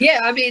 So yeah,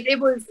 I mean, it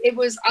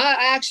was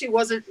I actually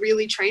wasn't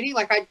really training.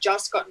 Like, I'd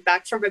just gotten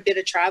back from a bit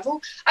of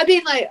travel. I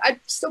mean, like, I'd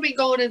still been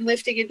going and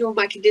lifting and doing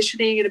my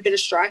conditioning and a bit of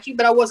striking,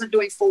 but I wasn't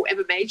doing full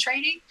MMA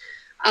training.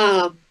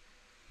 And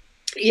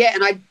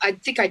I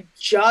think I'd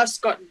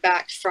just gotten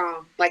back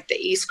from like the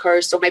East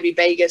Coast or maybe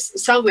Vegas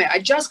somewhere.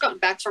 I'd just gotten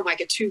back from like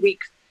a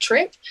 2-week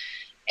trip.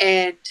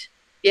 And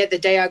yeah, the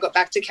day I got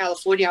back to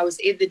California, I was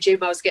in the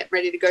gym. I was getting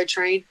ready to go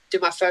train, do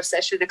my first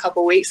session in a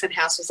couple of weeks, and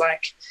House was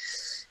like,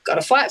 got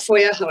a fight for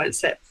you. I went and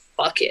said,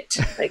 fuck it.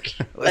 Like,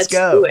 let's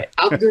go. Do it.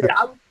 I'm good.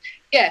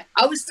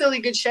 I was still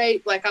in good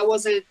shape. Like, I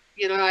wasn't,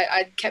 you know,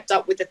 I kept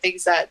up with the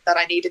things that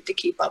I needed to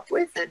keep up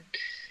with. And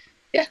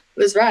yeah, it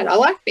was rad. I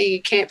like being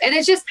in camp. And I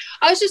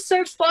was just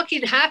so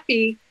fucking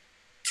happy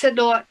to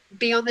not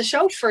be on the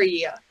shelf for a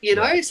year, you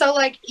know? Right. So,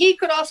 like, he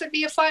could offer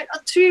me a fight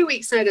on 2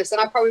 weeks' notice, and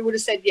I probably would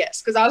have said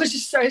yes, because I was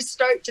just so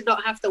stoked to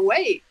not have to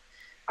wait.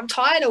 I'm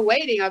tired of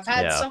waiting. I've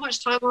had so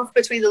much time off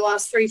between the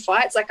last 3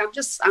 fights. Like,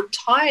 I'm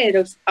tired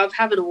of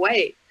having to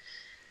wait.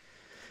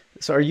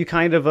 So are you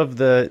kind of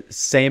the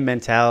same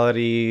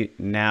mentality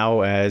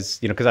now as,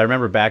 you know, because I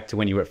remember back to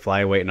when you were at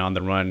flyweight and on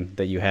the run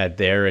that you had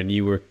there, and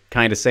you were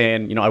kind of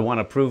saying, you know, I want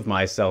to prove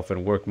myself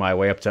and work my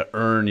way up to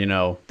earn, you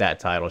know, that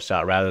title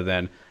shot, rather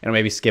than, you know,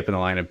 maybe skipping the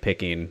line and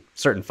picking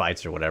certain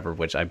fights or whatever,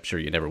 which I'm sure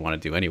you never want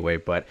to do anyway.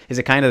 But is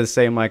it kind of the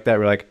same like that?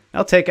 We're like,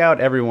 I'll take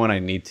out everyone I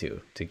need to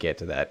get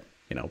to that,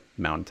 you know,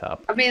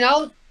 mountaintop. I mean,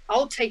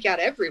 I'll take out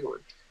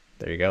everyone.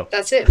 There you go.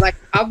 That's it. Like,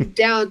 I'm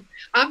down.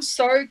 I'm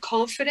so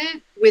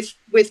confident with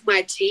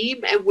my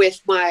team and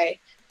with my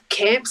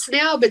camps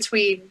now,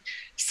 between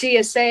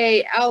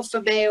CSA,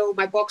 Alpha Male,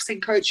 my boxing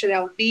coach at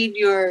El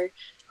Nino,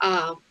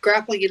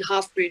 grappling in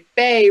Half Moon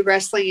Bay,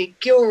 wrestling in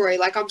Gilroy.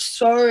 Like, and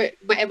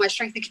my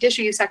strength and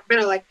conditioning in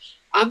Sacramento. Like,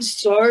 I'm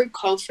so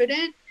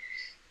confident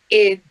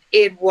in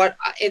what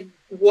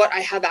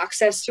I have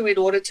access to in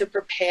order to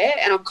prepare,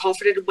 and I'm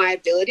confident in my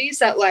abilities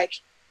that, like,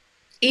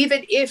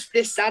 even if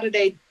this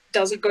Saturday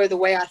doesn't go the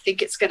way I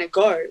think it's going to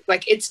go,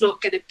 like, it's not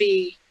going to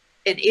be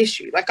an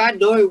issue. Like, I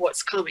know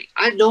what's coming.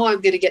 I know I'm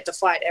going to get to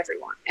fight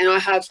everyone, and I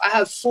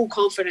have full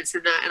confidence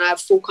in that, and I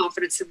have full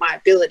confidence in my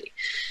ability.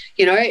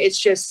 You know, it's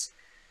just,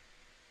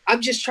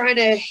 I'm just trying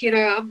to, you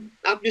know,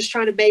 I'm just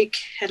trying to make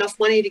enough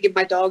money to give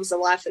my dogs the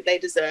life that they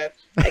deserve.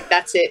 Like,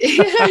 that's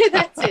it.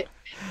 That's it.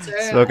 So,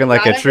 spoken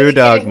like a true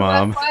dog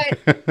mom.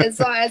 As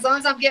long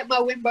as I'm getting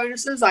my win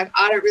bonuses, like,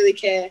 I don't really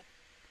care.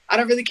 I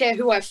don't really care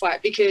who I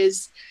fight,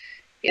 because,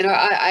 you know,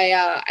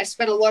 I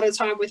spent a lot of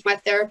time with my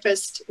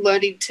therapist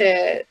learning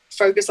to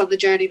focus on the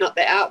journey, not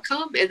the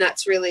outcome. And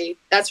that's really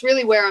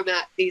where I'm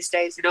at these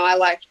days. You know,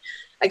 I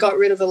got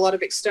rid of a lot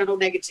of external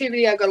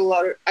negativity. I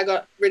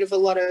got rid of a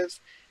lot of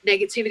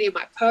negativity in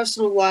my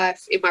personal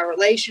life, in my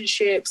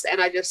relationships.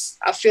 And I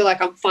feel like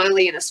I'm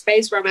finally in a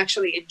space where I'm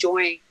actually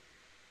enjoying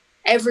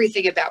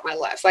everything about my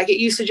life. Like, it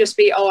used to just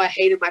be, oh, I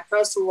hated my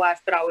personal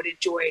life, but I would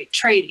enjoy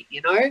training,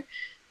 you know?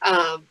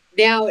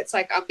 Now it's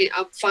like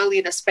I'm finally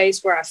in a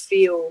space where I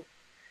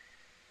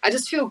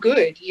just feel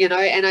good, you know,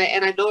 and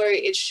I know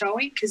it's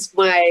showing, because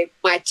my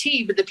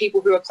team and the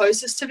people who are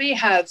closest to me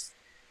have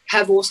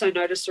also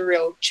noticed a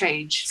real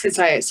change since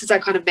I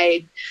kind of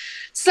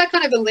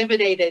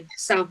eliminated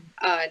some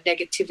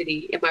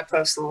negativity in my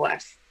personal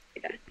life.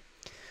 Yeah.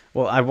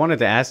 Well, I wanted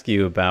to ask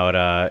you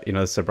about you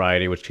know, the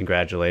sobriety, which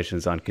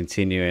congratulations on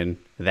continuing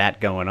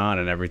that going on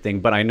and everything.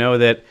 But I know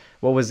that,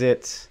 what was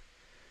it?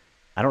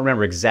 I don't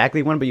remember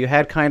exactly when, but you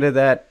had kind of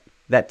that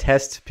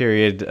test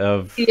period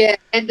of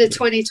end of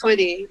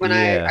 2020 when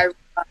I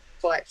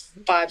for like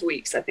 5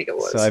 weeks, I think it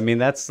was. So I mean,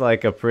 that's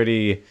like a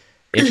pretty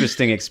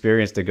interesting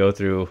experience to go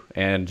through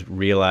and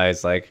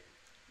realize, like,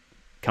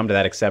 come to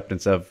that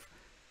acceptance of,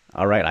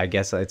 all right, I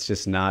guess it's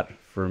just not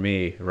for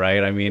me,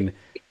 right? I mean,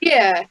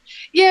 yeah,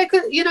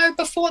 because, you know,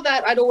 before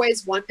that, I'd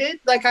always wondered,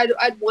 like,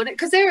 I'd want it,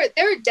 because there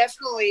are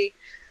definitely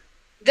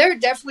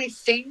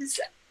things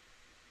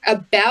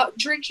about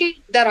drinking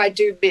that I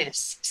do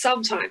miss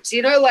sometimes,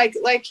 you know, like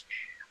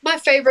my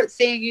favorite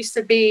thing used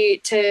to be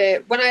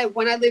when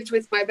I lived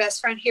with my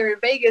best friend here in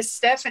Vegas,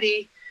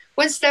 Stephanie.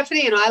 When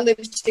Stephanie and I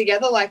lived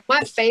together, like,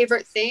 my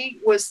favorite thing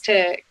was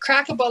to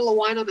crack a bottle of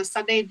wine on a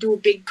Sunday and do a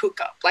big cook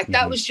up. Like,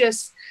 that was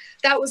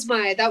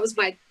my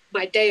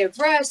day of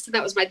rest, and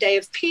that was my day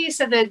of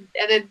peace. And then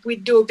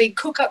we'd do a big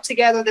cook up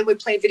together, and then we'd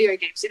play video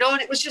games, you know.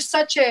 And it was just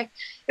such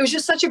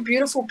a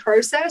beautiful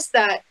process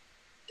that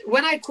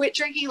when I quit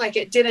drinking, like,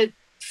 it didn't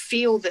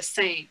feel the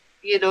same,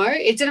 you know.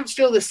 It didn't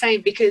feel the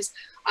same, because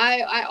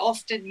I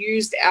often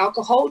used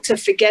alcohol to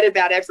forget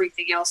about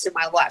everything else in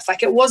my life.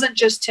 Like, it wasn't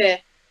just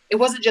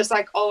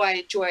like, oh, I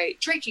enjoy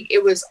drinking.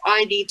 It was,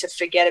 I need to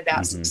forget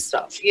about some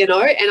stuff, you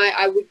know. And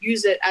I would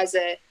use it as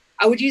a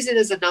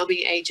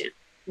numbing agent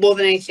more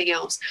than anything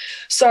else.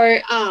 So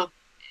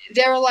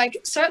there are, like,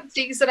 certain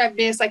things that I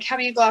miss, like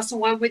having a glass of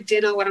wine with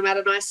dinner when I'm at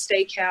a nice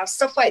steakhouse,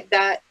 stuff like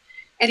that.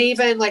 And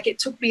even, like, it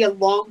took me a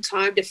long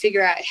time to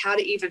figure out how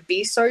to even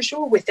be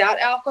social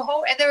without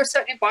alcohol. And there are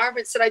certain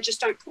environments that I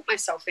just don't put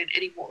myself in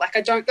anymore. Like,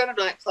 I don't go to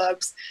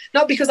nightclubs,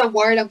 not because I'm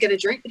worried I'm going to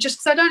drink, but just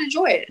because I don't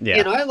enjoy it. Yeah.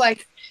 You know,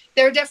 like,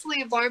 there are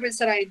definitely environments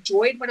that I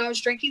enjoyed when I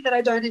was drinking that I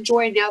don't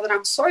enjoy now that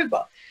I'm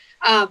sober.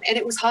 And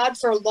it was hard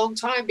for a long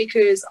time,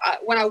 because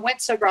when I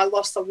went sober, I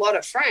lost a lot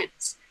of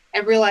friends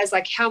and realized,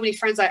 like, how many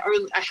friends I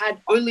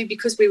had only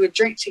because we would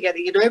drink together,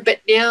 you know.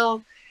 But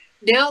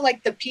now,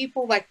 like, the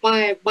people, like,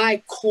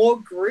 my core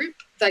group,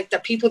 like, the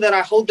people that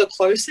I hold the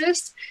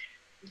closest,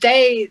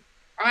 they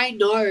I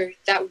know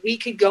that we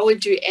could go and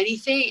do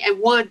anything, and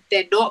one,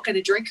 they're not going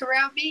to drink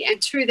around me,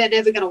 and two, they're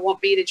never going to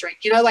want me to drink.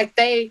 You know, like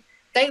they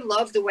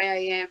love the way I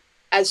am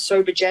as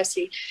sober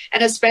Jessy.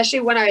 And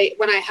especially when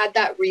I had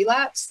that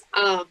relapse,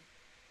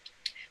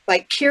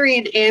 like Kiri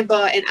and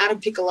Amber and Adam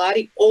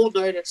Piccolotti all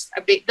noticed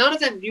a bit. None of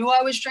them knew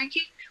I was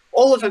drinking.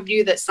 All of them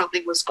knew that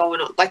something was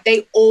going on. Like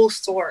they all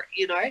saw it,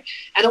 you know.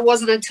 And it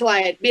wasn't until I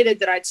admitted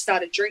that I'd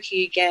started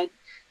drinking again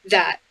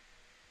that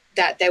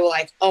they were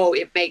like, oh,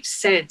 it makes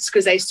sense,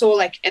 because they saw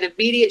like an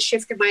immediate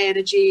shift in my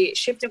energy,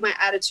 shift in my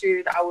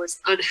attitude. I was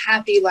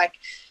unhappy. Like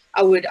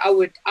I would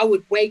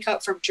wake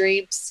up from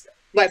dreams,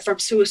 like from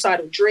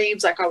suicidal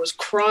dreams. Like I was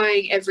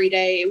crying every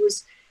day.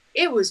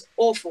 It was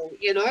awful,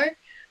 you know.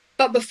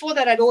 But before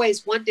that, I'd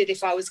always wondered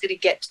if I was going to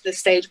get to the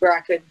stage where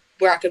I could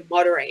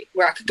moderate,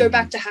 where I could go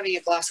back to having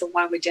a glass of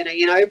wine with dinner,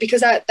 you know,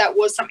 because that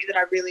was something that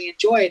I really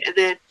enjoyed. And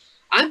then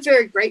I'm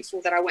very grateful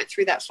that I went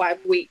through that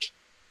 5-week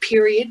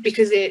period,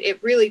 because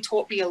it really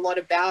taught me a lot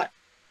about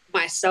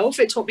myself.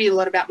 It taught me a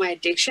lot about my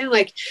addiction.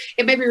 Like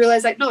it made me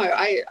realize, like, no,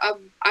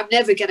 I'm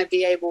never going to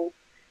be able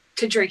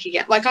to drink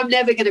again. Like I'm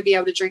never going to be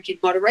able to drink in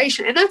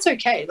moderation, and that's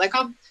okay. Like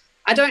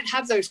I don't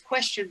have those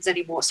questions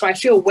anymore, so I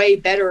feel way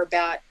better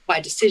about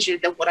my decision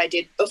than what I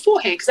did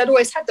beforehand, because I'd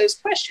always had those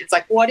questions,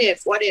 like what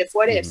if,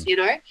 you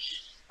know.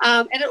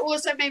 And it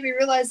also made me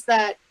realize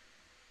that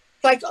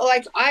like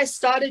I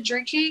started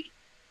drinking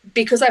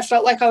because I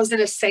felt like I was in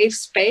a safe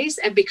space,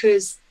 and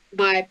because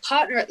my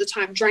partner at the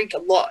time drank a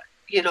lot,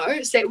 you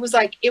know. So it was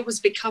like it was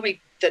becoming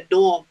the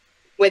norm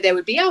where there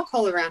would be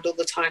alcohol around all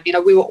the time. You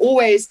know, we were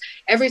always,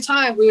 every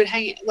time we would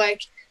hang,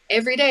 like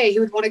every day he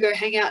would want to go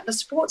hang out in a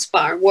sports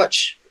bar and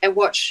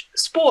watch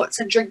sports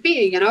and drink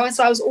beer, you know. And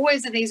so I was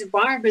always in these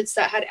environments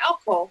that had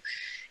alcohol.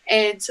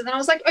 And so then I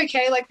was like,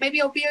 okay, like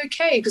maybe I'll be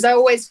okay, because I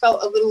always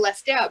felt a little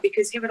left out,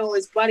 because him and all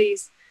his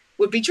buddies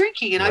would be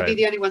drinking and I'd be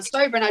the only one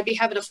sober, and I'd be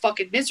having a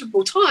fucking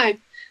miserable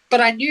time.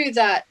 But I knew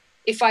that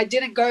if I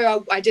didn't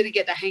go, I didn't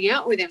get to hang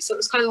out with him. So it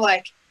was kind of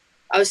like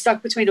I was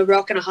stuck between a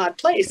rock and a hard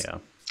place,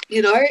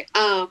 you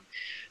know.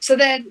 So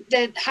then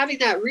having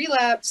that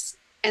relapse,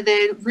 and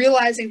then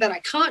realizing that I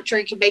can't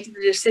drink and making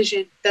the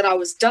decision that I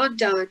was done,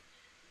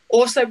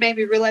 also made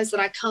me realize that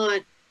I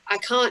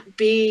can't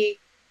be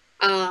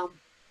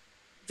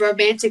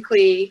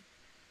romantically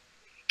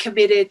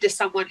committed to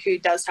someone who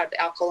does have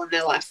alcohol in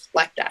their life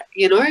like that,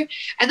 you know.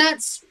 And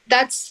that's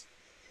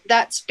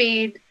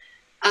been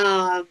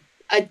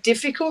a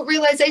difficult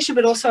realization,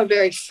 but also a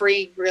very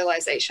freeing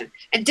realization.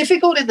 And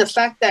difficult in the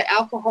fact that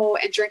alcohol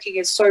and drinking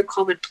is so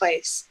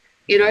commonplace,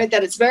 you know,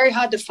 that it's very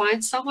hard to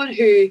find someone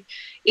who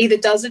either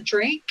doesn't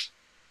drink,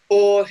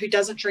 or who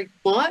doesn't drink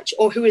much,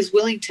 or who is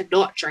willing to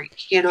not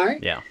drink, you know.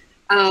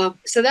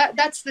 So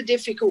that's the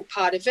difficult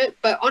part of it.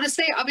 But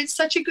honestly, I'm in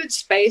such a good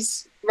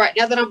space right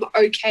now that I'm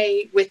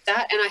okay with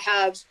that, and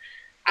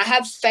I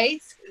have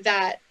faith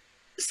that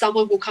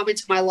someone will come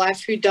into my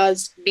life who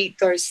does meet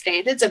those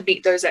standards and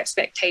meet those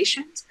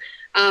expectations.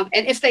 And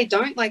if they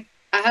don't, like,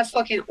 I have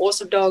fucking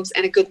awesome dogs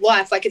and a good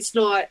life. Like it's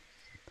not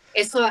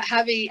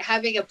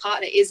having a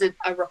partner isn't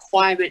a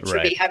requirement for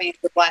me having a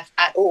good life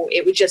at all.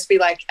 It would just be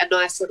like a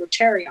nice little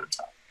cherry on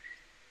top.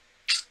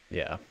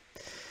 Yeah.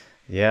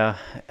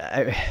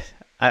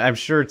 I'm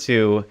sure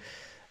too.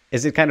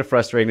 Is it kind of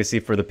frustrating to see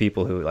for the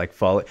people who like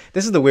follow?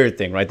 This is the weird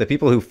thing, right? The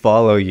people who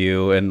follow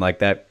you and like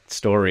that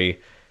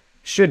story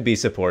should be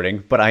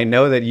supporting, but I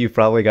know that you've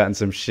probably gotten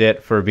some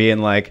shit for being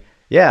like,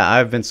 yeah,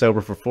 I've been sober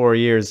for 4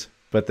 years,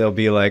 but they'll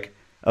be like,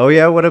 oh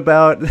yeah, what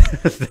about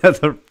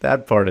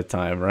that part of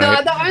time, right?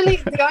 No, the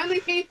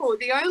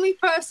only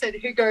person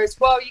who goes,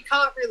 well, you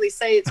can't really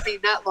say it's been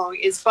that long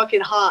is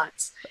fucking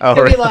Hans. Oh,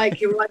 He'll right. be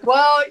like, you're like,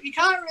 well, you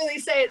can't really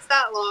say it's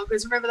that long,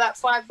 because remember that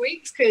 5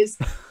 weeks? Because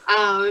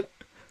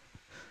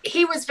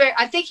he was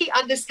I think he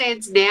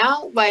understands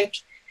now, like,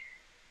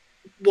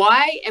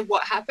 why and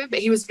what happened, but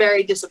he was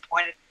very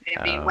disappointed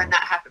in me when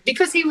that happened,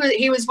 because he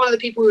was one of the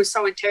people who was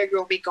so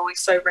integral in me going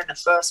sober in the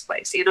first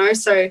place, you know.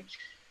 So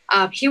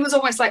he was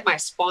almost like my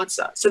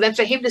sponsor. So then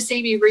for him to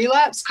see me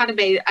relapse kind of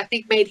made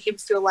him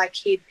feel like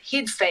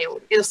he'd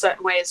failed in a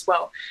certain way as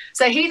well.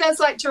 So he does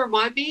like to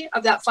remind me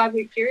of that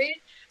 5-week period.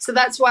 So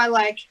that's why,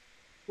 like,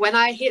 when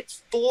I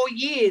hit 4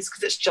 years,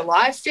 because it's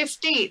July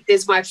 15th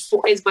is my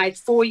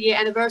 4-year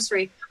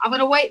anniversary, I'm going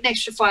to wait an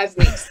extra 5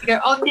 weeks to go,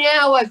 oh,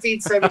 now I've been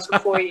sober for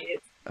 4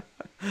 years.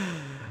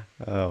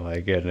 Oh my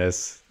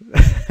goodness.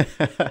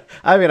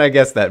 I mean, I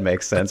guess that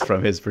makes sense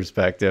from his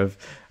perspective.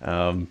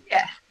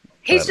 Yeah.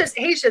 He's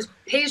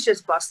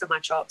just busting my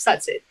chops.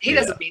 That's it. He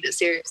doesn't mean it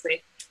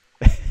seriously.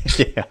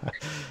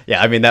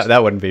 Yeah. I mean,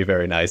 that wouldn't be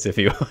very nice if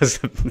he was.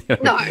 You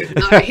know.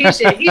 No. He's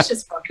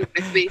just fucking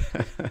with me.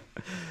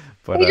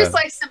 But he just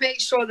likes to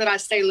make sure that I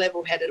stay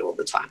level-headed all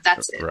the time.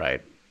 That's it.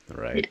 Right.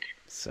 Yeah.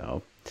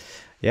 So,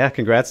 yeah,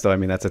 congrats though. I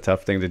mean, that's a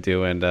tough thing to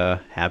do, and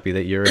happy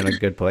that you're in a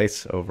good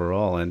place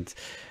overall.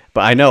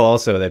 But I know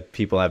also that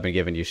people have been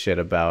giving you shit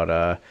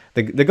about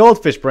the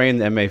goldfish brain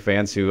MMA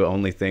fans who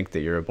only think that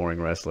you're a boring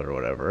wrestler or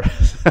whatever.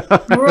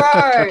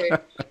 Bro,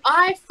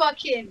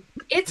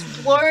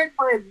 it's blown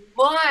my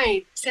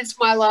mind since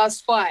my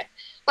last fight.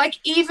 Like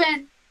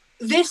even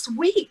this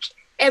week,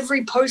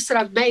 every post that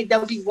I've made,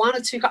 there'll be one or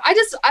two. I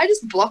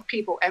just block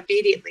people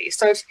immediately.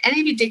 So if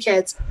any of you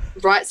dickheads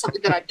write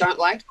something that I don't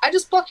like, I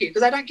just block you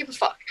because I don't give a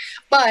fuck.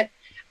 But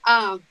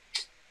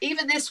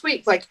even this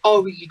week, like,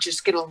 oh, you're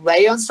just gonna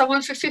lay on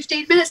someone for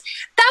 15 minutes?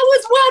 That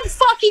was one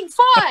fucking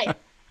fight.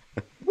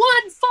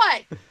 One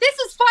fight. This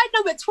is fight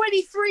number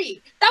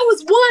 23. That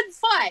was one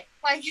fight.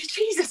 Like,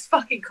 Jesus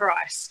fucking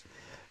Christ.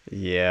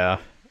 Yeah.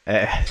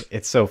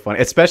 It's so funny,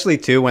 especially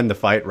too when the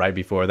fight right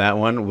before that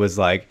one was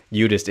like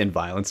you just in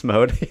violence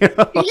mode. You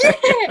know?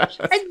 Yeah,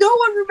 and no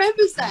one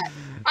remembers that.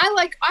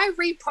 I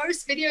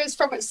repost videos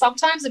from it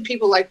sometimes, and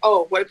people are like,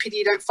 "Oh, what a pity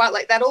you don't fight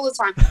like that all the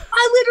time."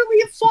 I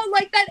literally have fought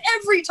like that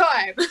every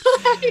time.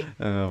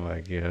 Oh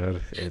my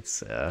god,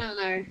 it's I don't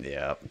know.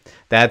 Yeah,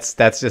 that's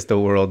just the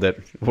world that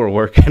we're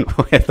working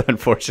with,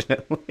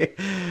 unfortunately.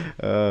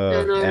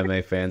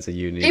 MMA fans are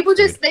unique. People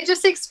they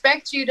just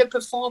expect you to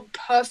perform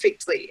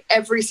perfectly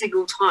every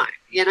single time.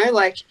 You know,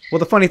 like. Well,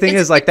 the funny thing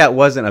is, like, that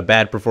wasn't a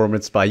bad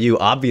performance by you,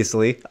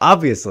 obviously. No,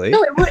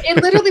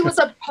 it literally was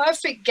a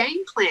perfect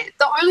game plan.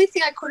 The only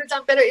thing I could have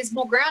done better is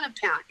more ground and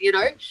pound, you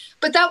know?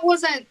 But that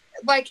wasn't,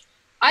 like,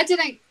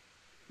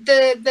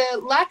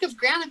 the lack of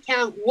ground and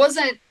pound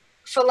wasn't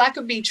for lack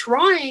of me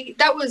trying.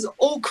 That was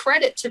all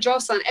credit to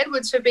Joselyne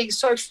Edwards for being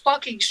so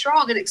fucking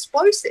strong and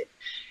explosive.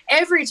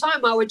 Every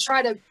time I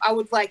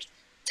would like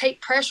take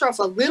pressure off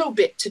a little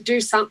bit to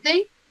do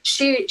something,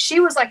 she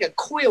was like a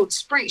coiled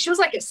spring. She was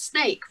like a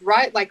snake,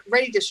 right? Like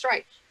ready to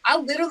strike. I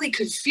literally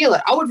could feel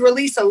it. I would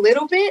release a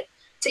little bit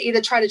to either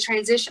try to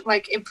transition,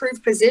 like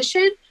improve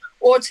position,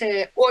 or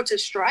to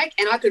strike,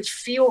 and I could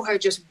feel her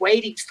just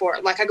waiting for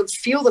it. Like I could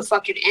feel the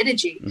fucking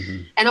energy.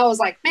 Mm-hmm. And I was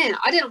like, man,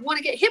 I didn't want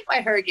to get hit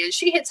by her again.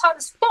 She hits hard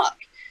as fuck.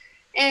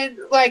 And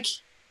like,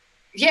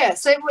 yeah,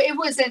 so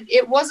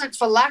it wasn't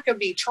for lack of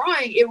me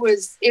trying. It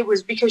was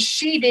because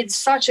she did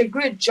such a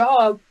good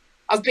job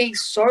of being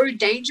so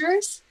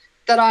dangerous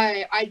that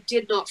I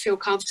did not feel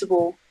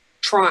comfortable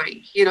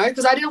trying, you know,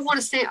 because I didn't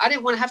want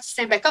to have to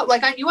stand back up.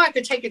 Like I knew I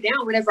could take her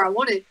down whenever I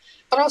wanted,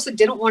 but I also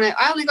didn't want to.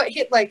 I only got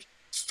hit like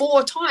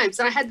 4 times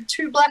and I had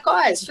 2 black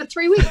eyes for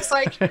 3 weeks.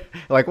 Like,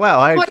 like, wow,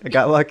 I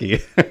got lucky.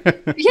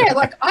 Yeah,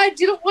 like I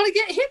didn't want to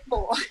get hit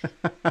more.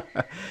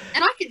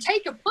 And I can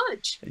take a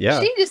punch.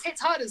 Yeah. She just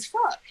hits hard as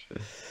fuck.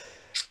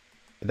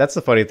 That's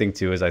the funny thing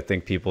too, is I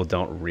think people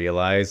don't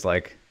realize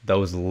like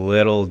those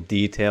little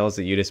details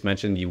that you just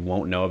mentioned you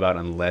won't know about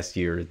unless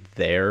you're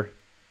there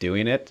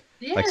doing it.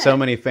 Yeah. Like so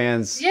many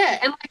fans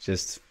and like,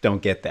 just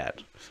don't get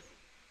that.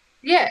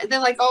 Yeah, and they're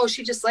like, oh,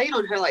 she just laid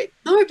on her. Like,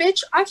 no,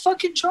 bitch, I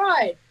fucking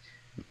tried.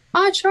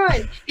 I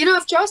tried. You know,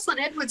 if Joselyne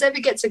Edwards ever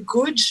gets a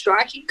good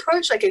striking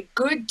coach, like a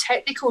good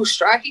technical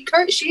striking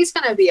coach, she's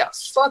going to be a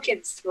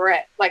fucking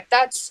threat. Like,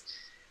 that's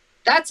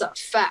a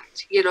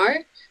fact, you know?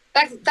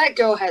 That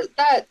girl has,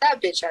 that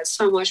bitch has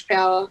so much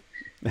power.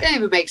 It doesn't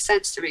even make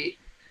sense to me.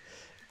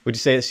 Would you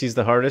say that she's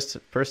the hardest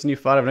person you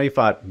fought? I know you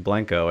fought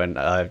Blencowe, and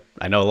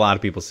I know a lot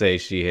of people say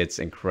she hits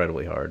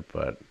incredibly hard,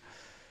 but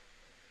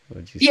what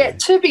would you say? Yeah,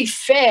 to be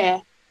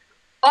fair,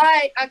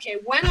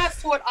 when I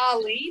fought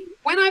Arlene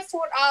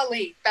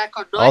back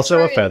on Nitro,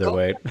 also a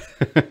featherweight.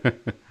 I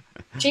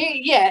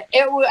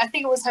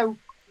think it was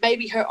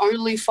maybe her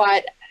only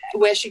fight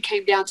where she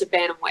came down to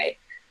bantamweight.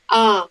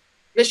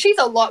 But she's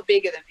a lot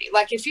bigger than me.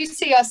 Like if you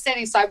see us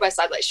standing side by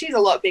side, like she's a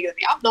lot bigger than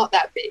me. I'm not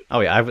that big. Oh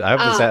yeah, I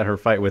was at her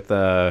fight with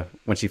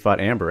when she fought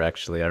Amber.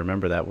 Actually, I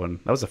remember that one.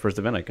 That was the first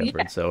event I covered.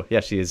 Yeah. So yeah,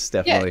 she is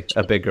definitely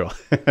a big girl.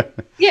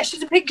 Yeah,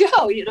 she's a big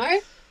girl, you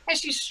know, and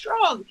she's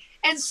strong.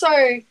 And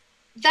so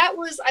that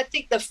was, I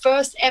think, the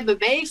first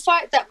MMA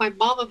fight that my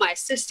mom and my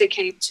sister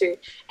came to.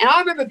 And I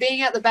remember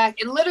being at the back,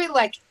 and literally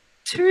like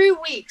 2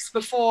 weeks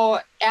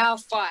before our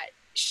fight,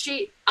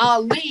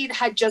 Arlene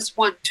had just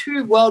won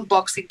 2 world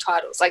boxing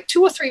titles, like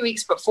 2 or 3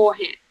 weeks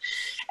beforehand.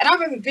 And I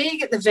remember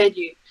being at the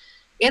venue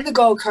in the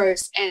Gold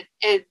Coast and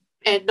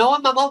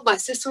knowing my mom and my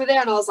sister were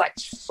there, and I was like,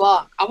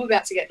 fuck, I'm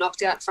about to get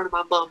knocked out in front of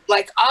my mom.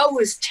 Like, I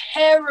was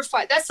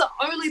terrified. That's the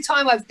only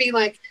time I've been,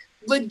 like,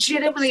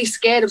 legitimately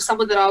scared of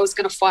someone that I was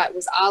going to fight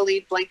was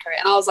Arlene Blencowe.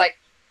 And I was like,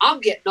 I'm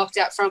getting knocked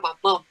out in front of my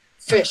mom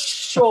for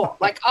sure.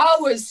 Like, I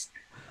was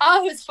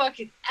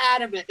fucking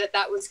adamant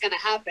that was going to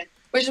happen.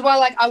 Which is why,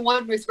 like, I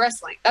won with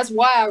wrestling. That's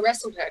why I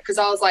wrestled her, because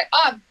I was like,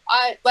 I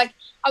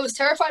was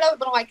terrified of it,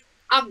 but I'm like,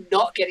 I'm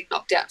not getting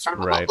knocked out in front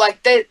of my mom.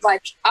 Like,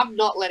 I'm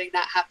not letting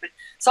that happen.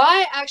 So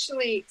I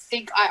actually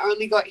think I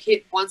only got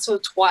hit once or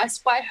twice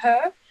by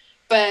her,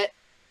 but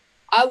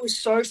I was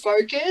so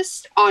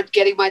focused on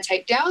getting my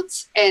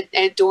takedowns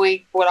and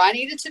doing what I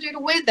needed to do to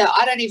win that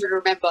I don't even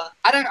remember.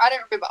 I don't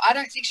remember. I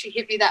don't think she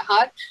hit me that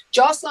hard.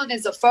 Joselyne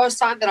is the first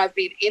time that I've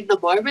been in the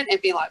moment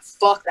and been like,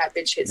 fuck, that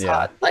bitch hits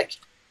hard. Like,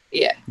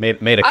 yeah. Made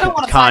a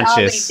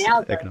conscious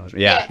acknowledgement.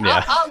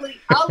 Yeah.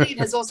 Arlene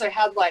has also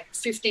had like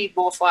 15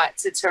 more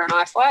fights since her and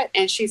I fight,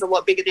 and she's a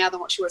lot bigger now than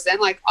what she was then.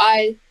 Like,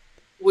 I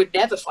would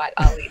never fight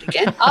Arlene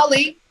again.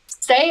 Arlene,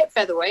 stay at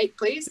featherweight,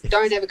 please.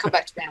 Don't ever come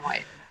back to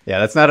bantamweight. Yeah,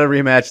 that's not a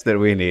rematch that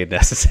we need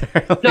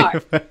necessarily.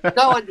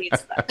 No one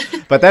needs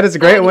that. But that is a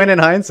great win in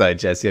hindsight,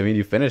 Jessy. I mean,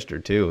 you finished her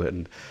too,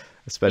 and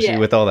especially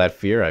with all that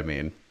fear. I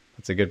mean,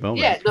 it's a good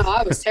moment. Yeah, no,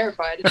 I was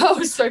terrified. I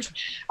was so.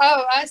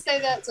 Oh, I say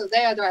that till the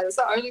day I die. That's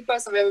the only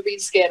person I've ever been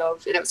scared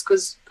of, and it was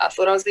because I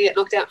thought I was gonna get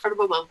knocked out in front of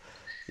my mum.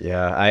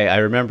 Yeah, I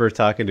remember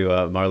talking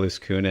to Marloes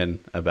Kunin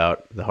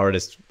about the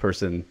hardest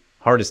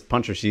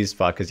puncher she's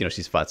fought, because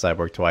she's fought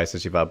Cyborg twice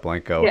and she fought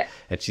Blencowe,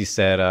 and she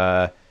said,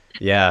 that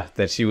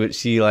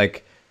she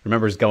like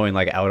remembers going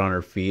like out on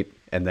her feet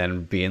and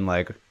then being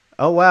like,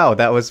 oh wow,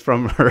 that was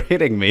from her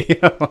hitting me.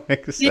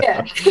 Like, so,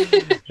 yeah,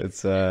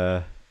 it's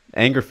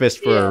anger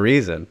fist for a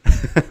reason,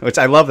 which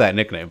I love that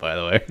nickname, by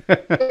the way.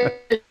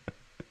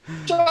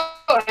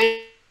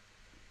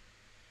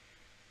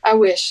 I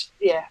wish,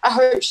 I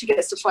hope she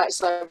gets to fight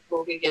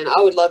Cyborg again.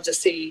 I would love to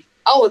see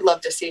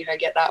her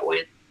get that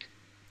win.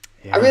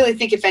 Yeah. I really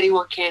think if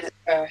anyone can, it's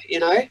her.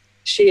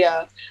 She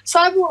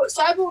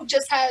Cyborg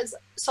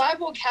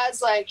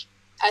has like,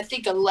 I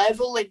think, a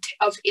level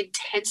of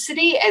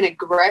intensity and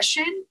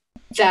aggression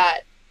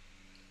that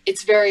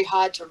it's very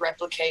hard to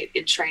replicate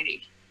in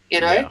training.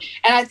 And I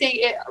think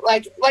it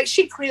like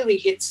she clearly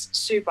hits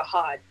super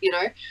hard,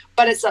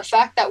 but it's the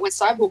fact that when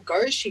Cyborg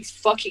goes, she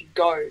fucking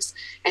goes,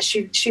 and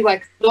she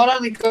like not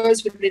only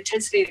goes with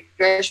intensity and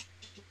aggression,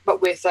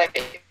 but with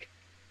like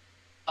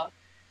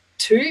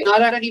too.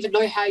 And I don't even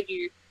know how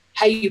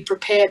you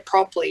prepared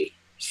properly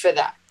for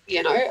that,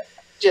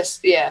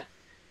 just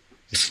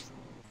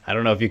I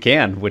don't know if you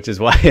can, which is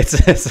why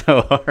it's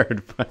so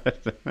hard. But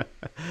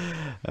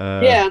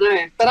I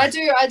know. But I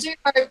do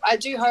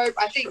hope.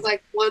 I think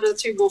like 1 or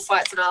 2 more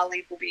fights, and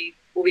Arlene will be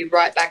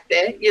right back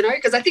there.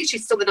 Because I think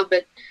she's still the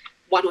number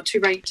 1 or 2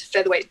 ranked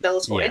featherweight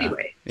Bellator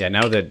anyway. Yeah.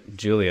 Now that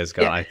Julia's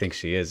gone, I think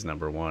she is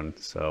number 1.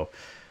 So,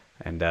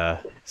 and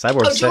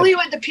Cyborg. Oh, Julia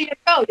went to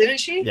PFL, didn't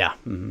she? Yeah.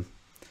 Mm-hmm.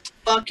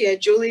 Fuck yeah,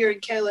 Julia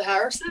and Kayla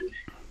Harrison.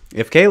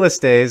 If Kayla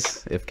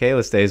stays,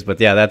 but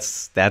yeah,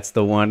 that's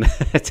the one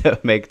to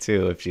make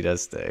too if she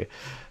does stay.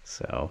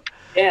 So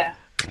yeah.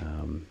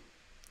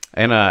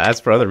 And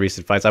as for other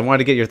recent fights, I wanted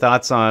to get your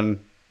thoughts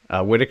on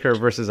Whittaker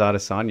versus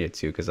Adesanya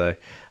too, because I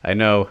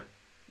know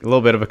a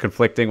little bit of a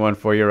conflicting one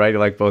for you, right? You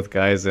like both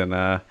guys, and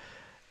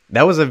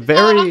that was a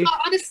very.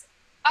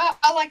 I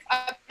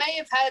may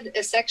have had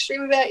a sex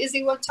dream about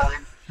Izzy one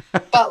time,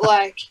 but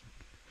like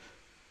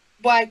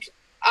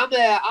I'm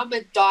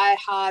a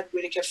diehard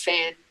Whittaker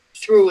fan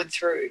through and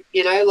through,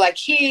 like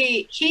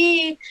he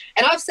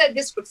and I've said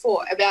this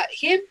before about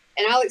him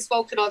and Alex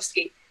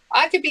Volkanovski.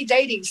 I could be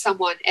dating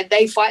someone and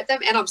they fight them,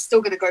 and I'm still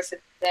going to go for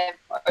them.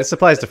 This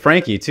applies to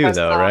Frankie too,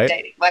 though, right?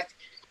 Dating. Like,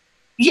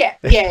 yeah.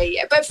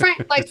 But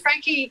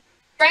Frankie's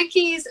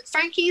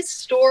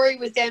story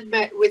within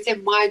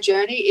my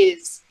journey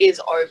is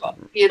over.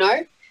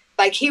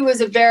 Like he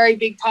was a very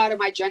big part of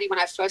my journey when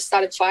I first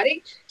started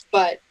fighting,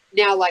 but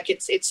now like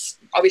it's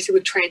obviously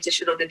we've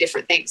transitioned on to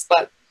different things,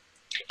 but.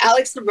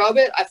 Alex and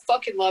Robert, I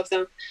fucking love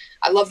them.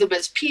 I love them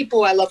as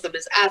people. I love them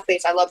as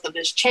athletes. I love them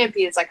as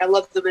champions. Like I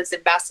love them as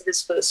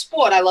ambassadors for the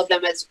sport. I love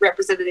them as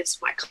representatives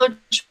of my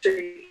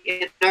country.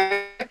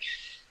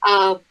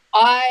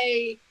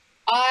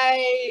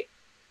 I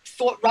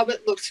thought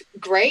Robert looked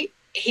great.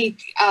 He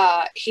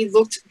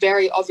looked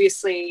very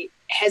obviously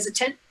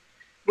hesitant,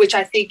 which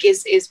I think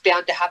is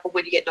bound to happen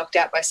when you get knocked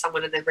out by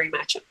someone and then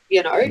rematch them,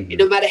 Mm-hmm.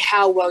 No matter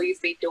how well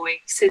you've been doing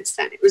since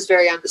then. It was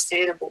very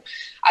understandable.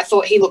 I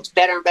thought he looked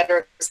better and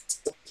better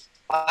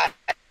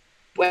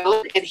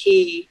and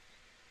he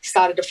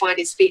started to find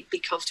his feet, be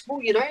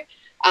comfortable,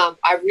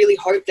 I really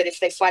hope that if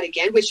they fight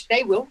again, which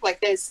they will,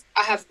 like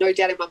I have no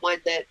doubt in my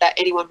mind that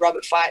anyone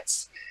Robert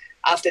fights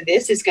after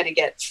this is going to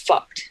get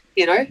fucked,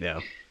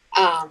 Yeah.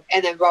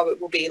 And then Robert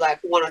will be like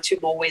 1 or 2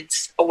 more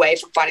wins away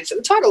from fighting for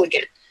the title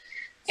again.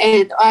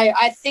 And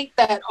I think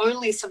that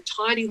only some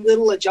tiny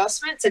little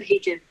adjustments and he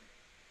can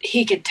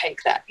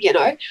take that,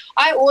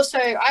 I also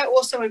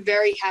am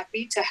very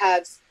happy to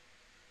have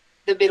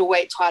the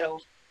middleweight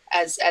title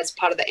as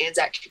part of the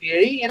Anzac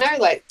community,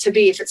 like to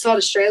be, if it's not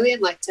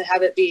Australian, like to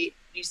have it be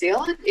New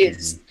Zealand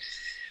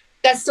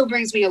that still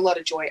brings me a lot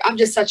of joy. I'm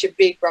just such a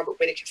big Robert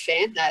Whittaker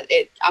fan that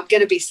I'm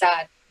going to be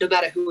sad no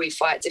matter who he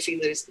fights if he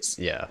loses.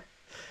 Yeah.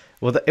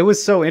 Well, it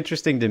was so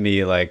interesting to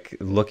me, like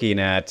looking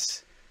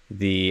at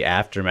the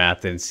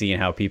aftermath and seeing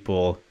how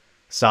people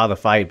saw the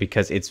fight,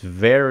 because I've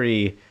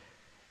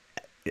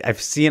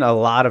seen a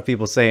lot of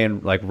people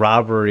saying like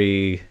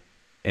robbery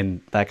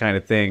and that kind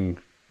of thing,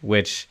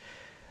 which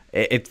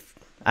I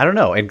don't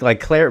know. And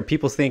like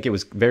people think it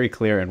was very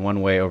clear in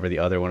one way over the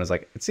other one. Is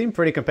like, it seemed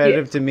pretty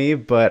competitive to me,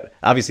 but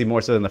obviously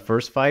more so than the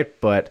first fight,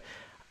 but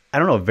I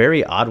don't know, a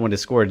very odd one to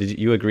score. Did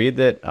you agree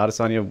that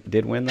Adesanya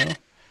did win though?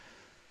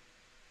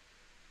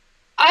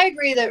 I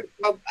agree that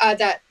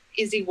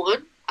Izzy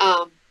won.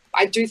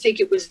 I do think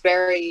it was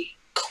very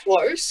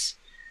close,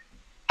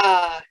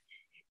 but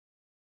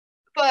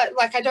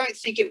like I don't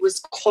think it was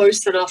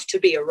close enough to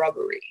be a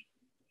robbery.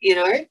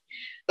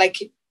 Like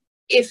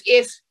if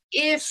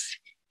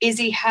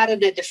Izzy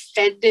hadn't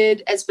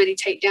defended as many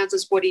takedowns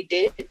as what he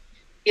did,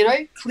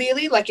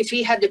 clearly, like if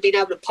he hadn't been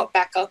able to pop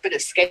back up and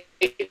escape,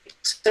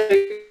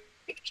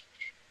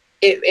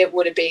 it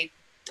would have been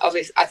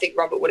obviously, I think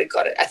Robert would have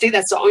got it. I think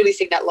that's the only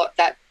thing that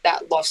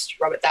lost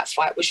Robert that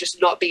fight, was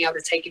just not being able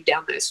to take him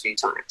down those few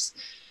times.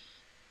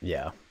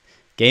 Yeah.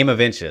 Game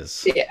of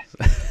inches. Yeah.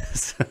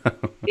 So.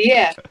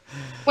 Yeah.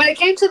 When it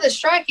came to the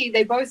striking,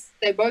 they both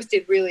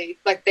did really,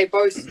 like, they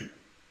both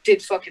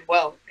did fucking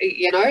well.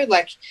 You know,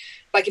 like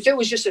if it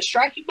was just a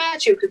striking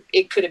match,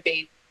 it could have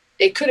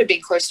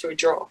been close to a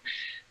draw.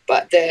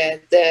 But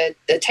the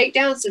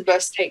takedowns and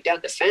versus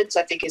takedown defense,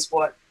 I think, is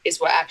what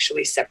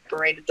actually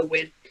separated the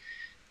win.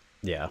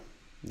 Yeah.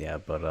 Yeah,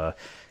 but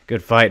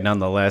good fight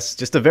nonetheless.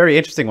 Just a very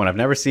interesting one. I've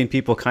never seen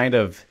people kind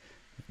of,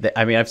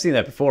 I mean, I've seen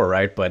that before,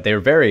 right? But they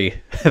were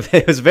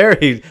it was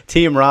very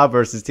Team Rob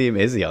versus Team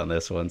Izzy on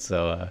this one.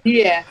 So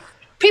yeah,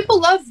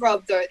 people love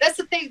Rob though. That's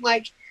the thing.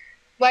 Like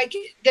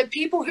the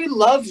people who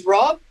love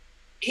Rob,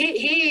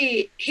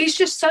 he's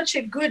just such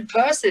a good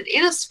person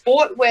in a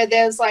sport where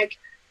there's like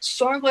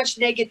so much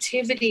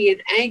negativity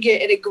and anger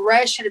and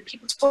aggression and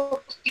people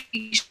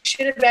talking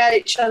shit about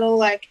each other.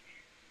 Like,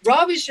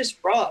 Rob is just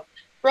Rob.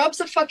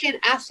 Rob's a fucking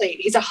athlete.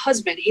 He's a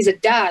husband. He's a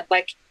dad.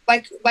 Like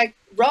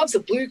Rob's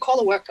a blue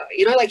collar worker.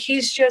 You know, like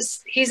he's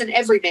an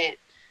everyman,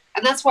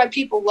 and that's why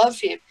people love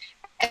him.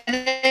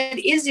 And then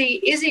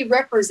Izzy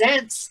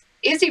represents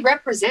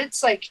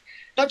like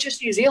not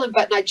just New Zealand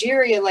but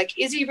Nigeria. Like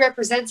Izzy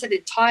represents an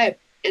entire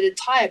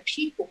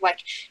people. Like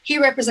he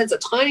represents a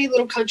tiny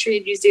little country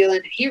in New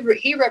Zealand.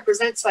 He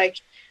represents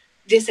like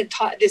this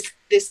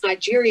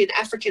Nigerian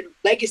African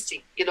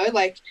legacy. You know,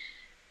 like.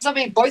 I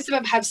mean, both of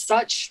them have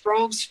such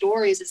strong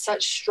stories and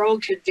such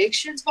strong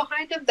convictions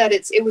behind them that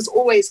it was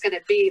always going to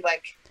be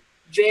like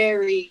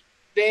very,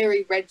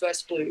 very red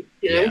versus blue,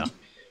 you know?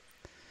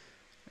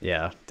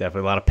 Yeah,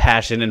 definitely a lot of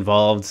passion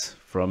involved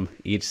from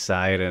each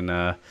side, and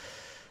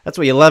that's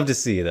what you love to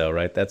see, though,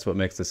 right? That's what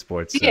makes the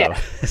sport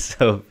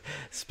so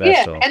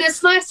special. Yeah, and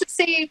it's nice to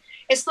see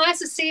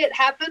it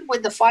happen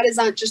when the fighters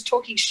aren't just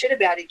talking shit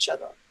about each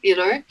other, you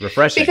know?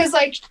 Refreshing. Because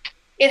like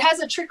it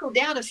has a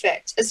trickle-down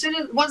effect.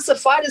 Once the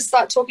fighters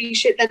start talking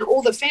shit, then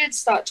all the fans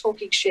start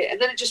talking shit, and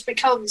then it just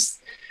becomes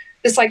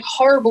this like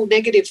horrible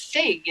negative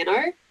thing, you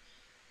know?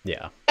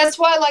 Yeah. That's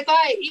why, like,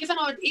 even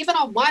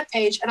on my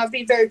page, and I've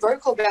been very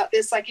vocal about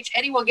this. Like, if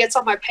anyone gets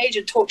on my page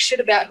and talks shit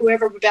about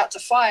whoever I'm about to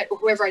fight or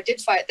whoever I did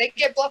fight, they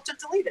get blocked and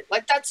deleted.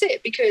 Like, that's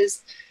it,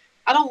 because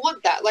I don't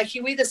want that. Like,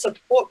 you either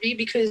support me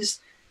because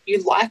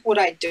you like what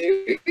I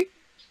do.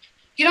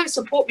 You don't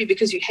support me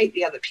because you hate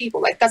the other people.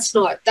 Like that's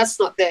not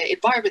the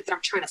environment that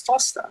I'm trying to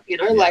foster, you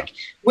know. Like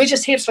we're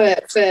just here for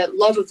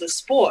love of the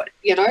sport,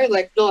 you know,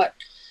 like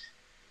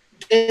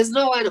there's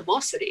no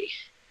animosity.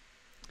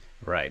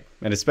 Right.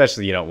 And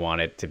especially you don't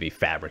want it to be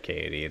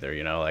fabricated either,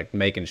 you know, like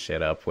making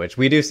shit up, which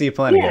we do see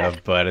plenty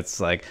of, but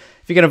it's like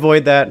if you can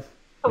avoid that,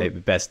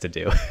 maybe best to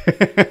do.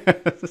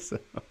 So.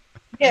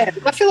 Yeah,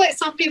 I feel like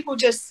some people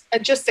just are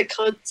just a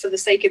cunt for the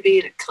sake of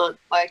being a cunt.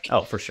 Like,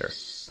 oh, for sure.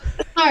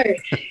 No,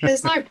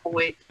 there's no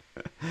point.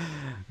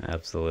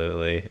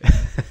 Absolutely.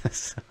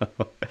 So,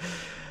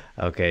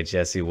 okay,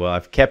 Jessy. Well,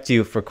 I've kept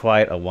you for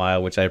quite a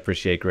while, which I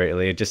appreciate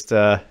greatly. Just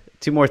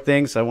two more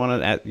things I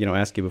want to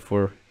ask you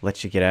before I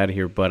let you get out of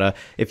here. But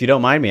if you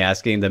don't mind me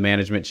asking, the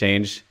management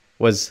change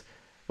was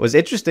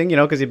interesting, you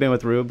know, because you've been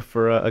with Rube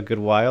for a good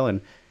while, and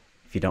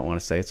if you don't want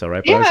to say, it's all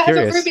right. But I was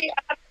curious.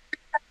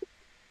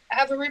 I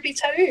have a Ruby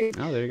tattoo.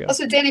 Oh, there you go. That's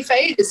with Danny for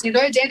ages. You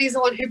know, Danny's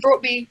the one who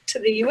brought me to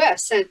the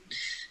US, and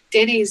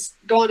Danny's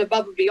gone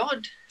above and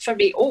beyond for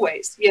me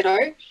always, you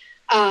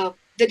know.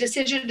 The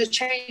decision to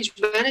change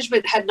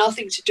management had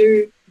nothing to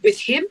do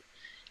with him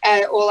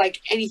or like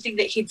anything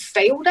that he'd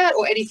failed at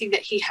or anything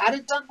that he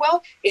hadn't done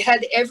well. It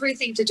had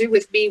everything to do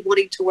with me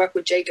wanting to work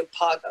with Jacob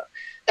Parker.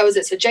 That was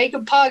it. So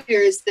Jacob Parker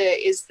is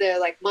the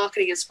like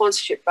marketing and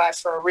sponsorship guy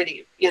for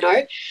Iridium, you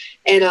know,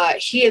 and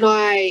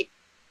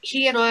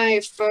he and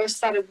I first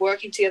started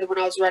working together when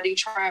I was running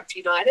Triumph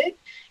United,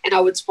 and I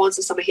would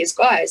sponsor some of his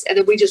guys. And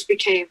then we just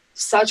became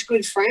such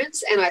good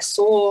friends, and I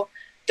saw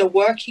the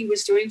work he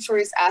was doing for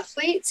his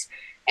athletes,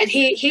 and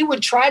he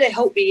would try to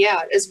help me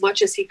out as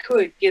much as he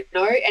could, you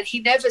know, and he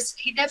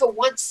never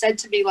once said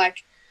to me,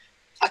 like,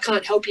 I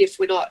can't help you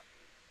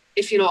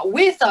if you're not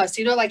with us,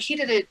 you know, like he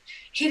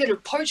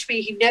didn't poach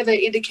me. He never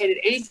indicated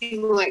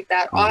anything like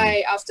that.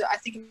 After I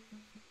think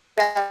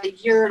about a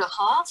year and a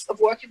half of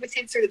working with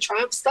him through the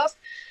Triumph stuff,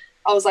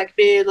 I was like,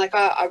 man, like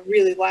I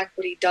really like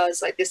what he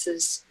does. Like this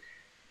is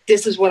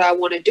what I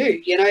want to do,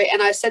 you know.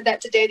 And I said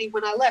that to Danny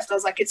when I left. I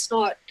was like, it's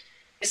not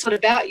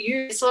about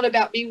you. It's not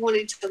about me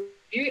wanting to leave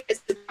you.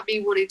 It's about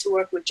me wanting to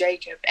work with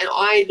Jacob. And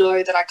I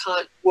know that I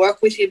can't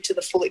work with him to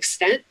the full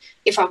extent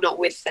if I'm not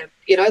with them,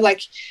 you know.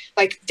 Like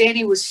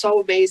Danny was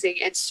so amazing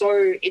and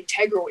so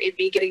integral in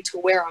me getting to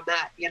where I'm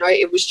at, you know.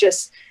 It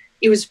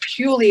was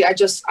purely I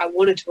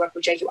wanted to work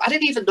with Jacob. I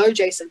didn't even know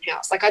Jason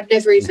House. Like I'd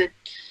never even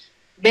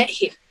met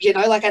him, you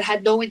know, like I'd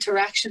had no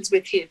interactions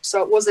with him.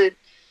 So it wasn't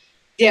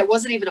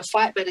even a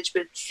fight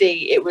management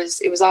thing. It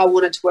was I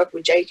wanted to work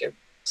with Jacob.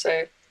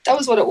 So that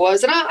was what it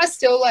was. And I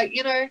still, like,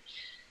 you know,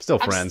 still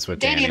friends with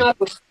Danny. And I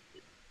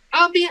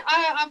I mean,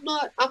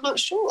 I'm not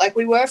sure. Like,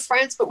 we were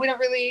friends, but we don't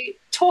really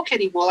talk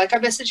anymore. Like, I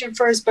messaged him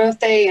for his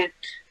birthday and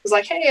was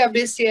like, "Hey, I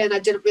miss you," and I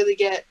didn't really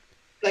get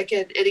like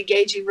an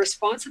engaging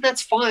response, and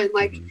that's fine.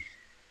 Like,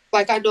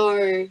 like I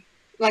know,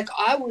 like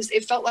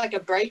it felt like a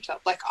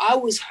breakup. Like, I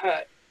was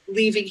hurt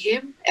leaving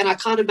him, and I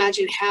can't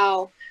imagine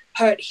how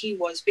hurt he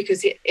was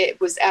because it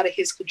was out of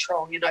his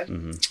control, you know.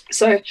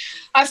 So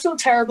I feel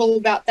terrible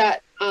about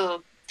that.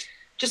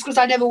 Just because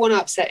I never want to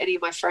upset any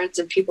of my friends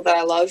and people that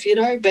I love, you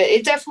know. But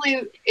it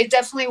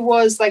definitely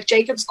was like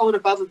Jacob's gone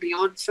above and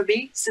beyond for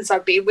me since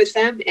I've been with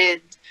them,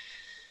 and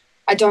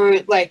I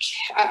don't like.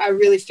 I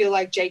really feel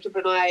like Jacob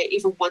and I,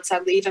 even once I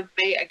leave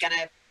MMA,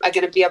 are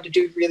gonna be able to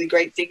do really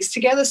great things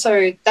together.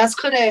 So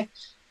that's what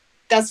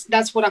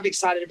I'm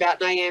excited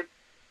about, and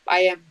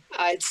I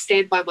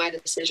stand by my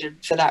decision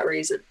for that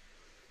reason.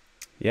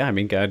 Yeah, I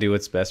mean, gotta do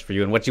what's best for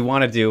you and what you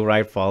want to do,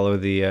 right? Follow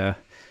the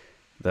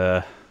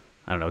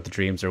I don't know, the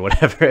dreams or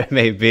whatever it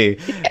may be.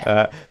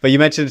 Yeah. But you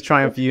mentioned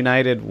Triumph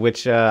United,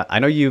 which I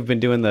know you've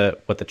been doing the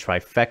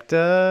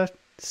Trifecta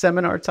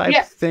seminar type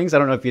things. I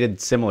don't know if you did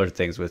similar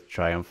things with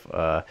Triumph,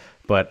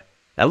 but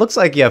that looks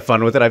like you have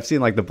fun with it. I've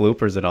seen like the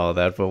bloopers and all of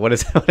that, but what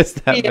has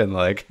that been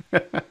like?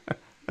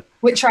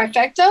 With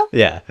Trifecta?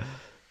 Yeah.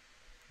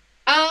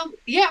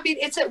 Yeah, I mean,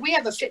 we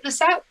have a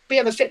fitness app. We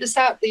have a fitness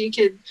app that you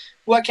can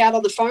work out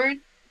on the phone,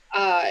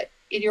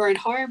 in your own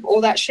home, all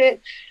that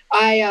shit.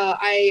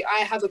 I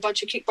have a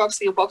bunch of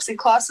kickboxing and boxing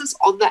classes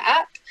on the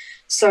app,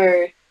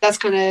 so that's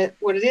kind of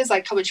what it is.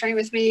 Like, come and train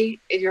with me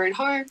in your own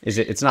home.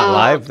 It's not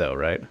live though,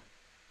 right?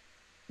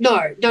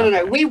 No.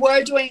 We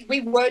were doing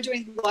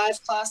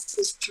live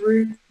classes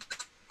through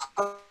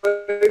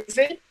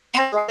COVID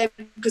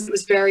because it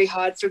was very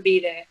hard for me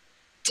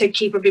to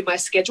keep them in my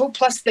schedule.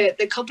 Plus,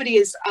 the company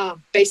is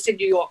based in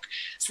New York,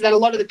 so that a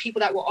lot of the people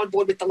that were on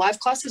board with the live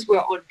classes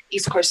were on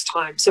East Coast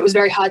time. So it was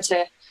very hard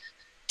to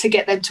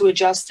get them to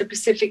adjust to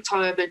Pacific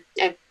time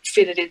and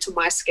fit it into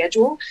my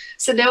schedule.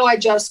 So now I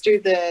just do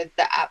the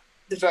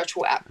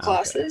virtual app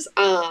classes.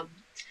 Okay.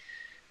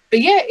 But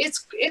yeah,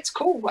 it's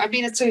cool. I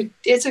mean,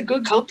 it's a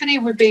good company.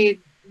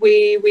 We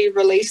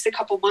released a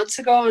couple months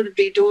ago and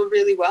been doing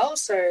really well.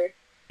 So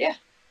yeah.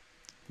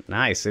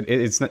 Nice.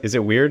 Is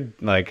it weird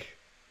like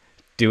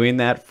doing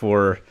that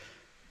for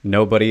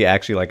nobody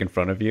actually like in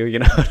front of you? You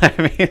know what I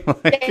mean?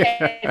 Like...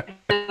 Yeah.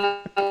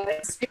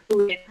 It's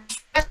weird.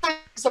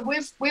 So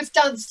we've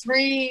done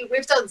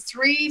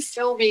three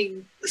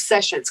filming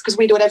sessions because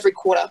we do it every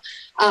quarter.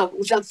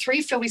 We've done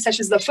 3 filming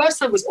sessions. The first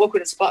time was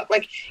awkward as fuck.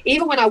 Like,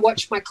 even when I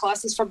watched my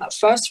classes from that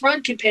first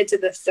run compared to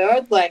the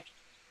third, like,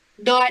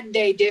 night and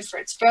day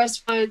difference.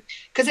 First one,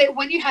 because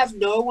when you have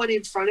no one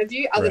in front of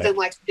you other than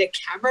like the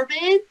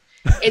cameraman,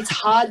 it's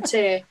hard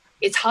to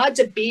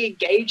be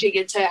engaging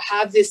and to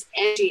have this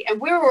energy. And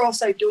we were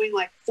also doing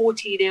like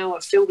 14-hour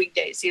filming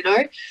days, you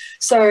know?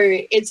 So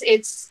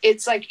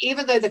it's like,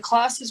 even though the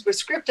classes were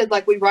scripted,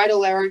 like we write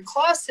all our own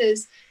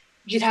classes,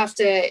 you'd have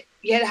to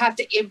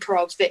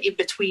improv the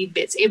in-between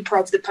bits,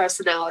 improv the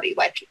personality,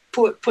 like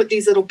put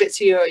these little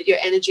bits of your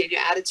energy and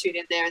your attitude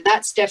in there. And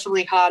that's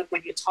definitely hard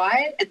when you're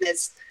tired and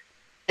there's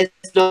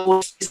no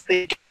one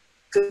physically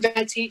good.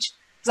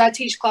 I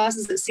teach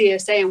classes at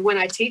CSA, and when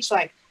I teach,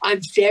 like, I'm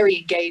very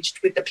engaged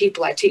with the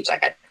people I teach.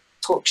 Like, I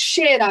talk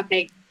shit, I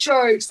make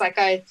jokes,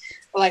 I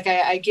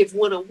give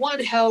one-on-one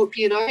help,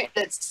 you know.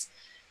 That's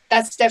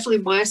definitely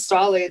my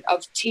style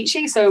of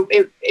teaching. So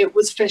it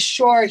was for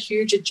sure a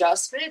huge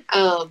adjustment.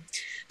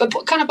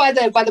 But kind of by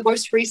the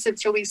most recent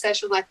filming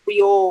session, like we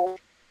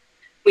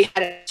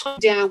had a time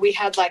down, we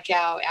had like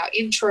our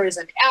intros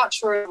and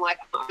outros, and like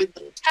our own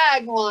little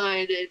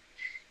tagline, and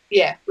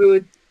yeah,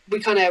 we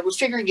kind of were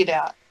figuring it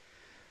out.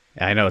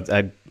 I know.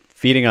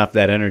 Feeding off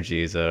that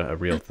energy is a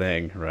real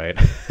thing, right?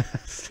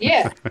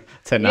 Yeah.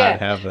 To not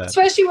have that.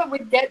 Especially when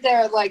we'd get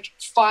there at like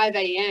 5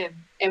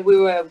 a.m. and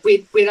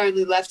we'd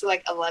only left at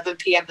like 11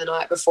 p.m. the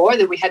night before. And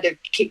then we had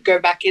to go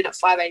back in at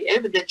 5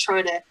 a.m. and then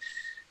trying to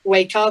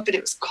wake up, and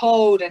it was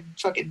cold and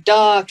fucking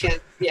dark. And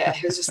yeah,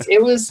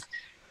 it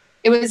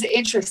was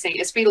interesting.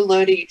 It's been a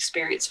learning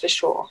experience for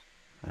sure.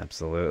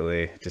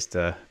 Absolutely. Just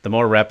the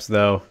more reps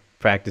though,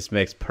 practice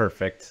makes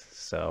perfect.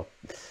 So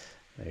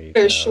there you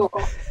go.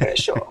 For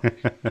sure.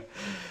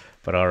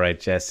 But all right,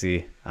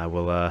 Jessy, I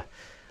will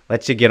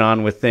let you get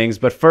on with things.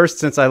 But first,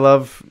 since I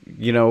love,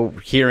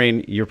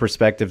 hearing your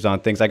perspectives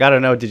on things, I got to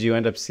know, did you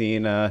end up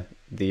seeing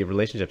the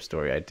relationship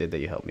story I did that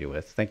you helped me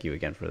with? Thank you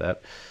again for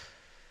that.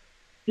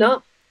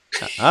 No.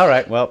 All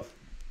right. Well,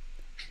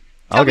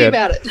 tell me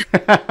about it.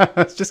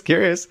 I was just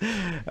curious.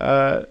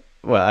 Well,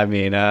 I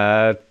mean,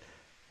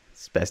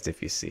 it's best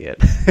if you see it.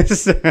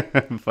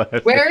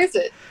 But, where is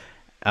it?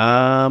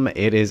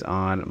 It is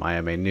on my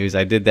MMA News.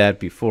 I did that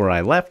before I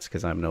left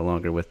because I'm no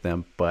longer with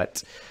them.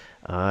 But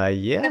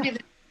yeah.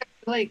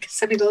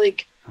 Send me the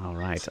link. All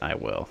right, I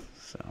will.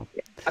 So.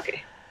 Yeah.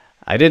 Okay.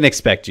 I didn't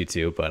expect you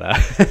to, but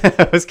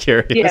I was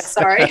curious. Yeah,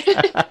 sorry.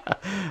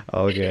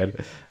 All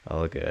good.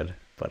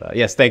 But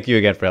yes, thank you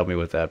again for helping me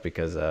with that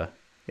because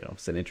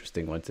it's an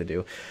interesting one to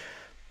do.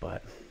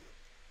 But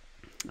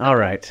all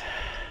right.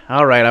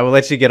 All right. I will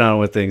let you get on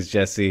with things,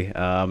 Jessy.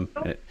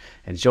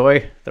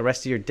 Enjoy the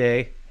rest of your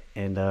day,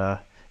 and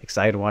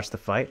excited to watch the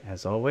fight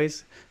as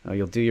always.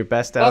 You'll do your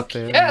best out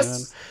there.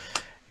 Yes.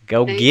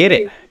 Go get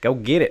it. Go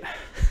get it.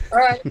 All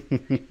right.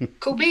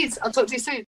 Cool beats. I'll talk to you soon.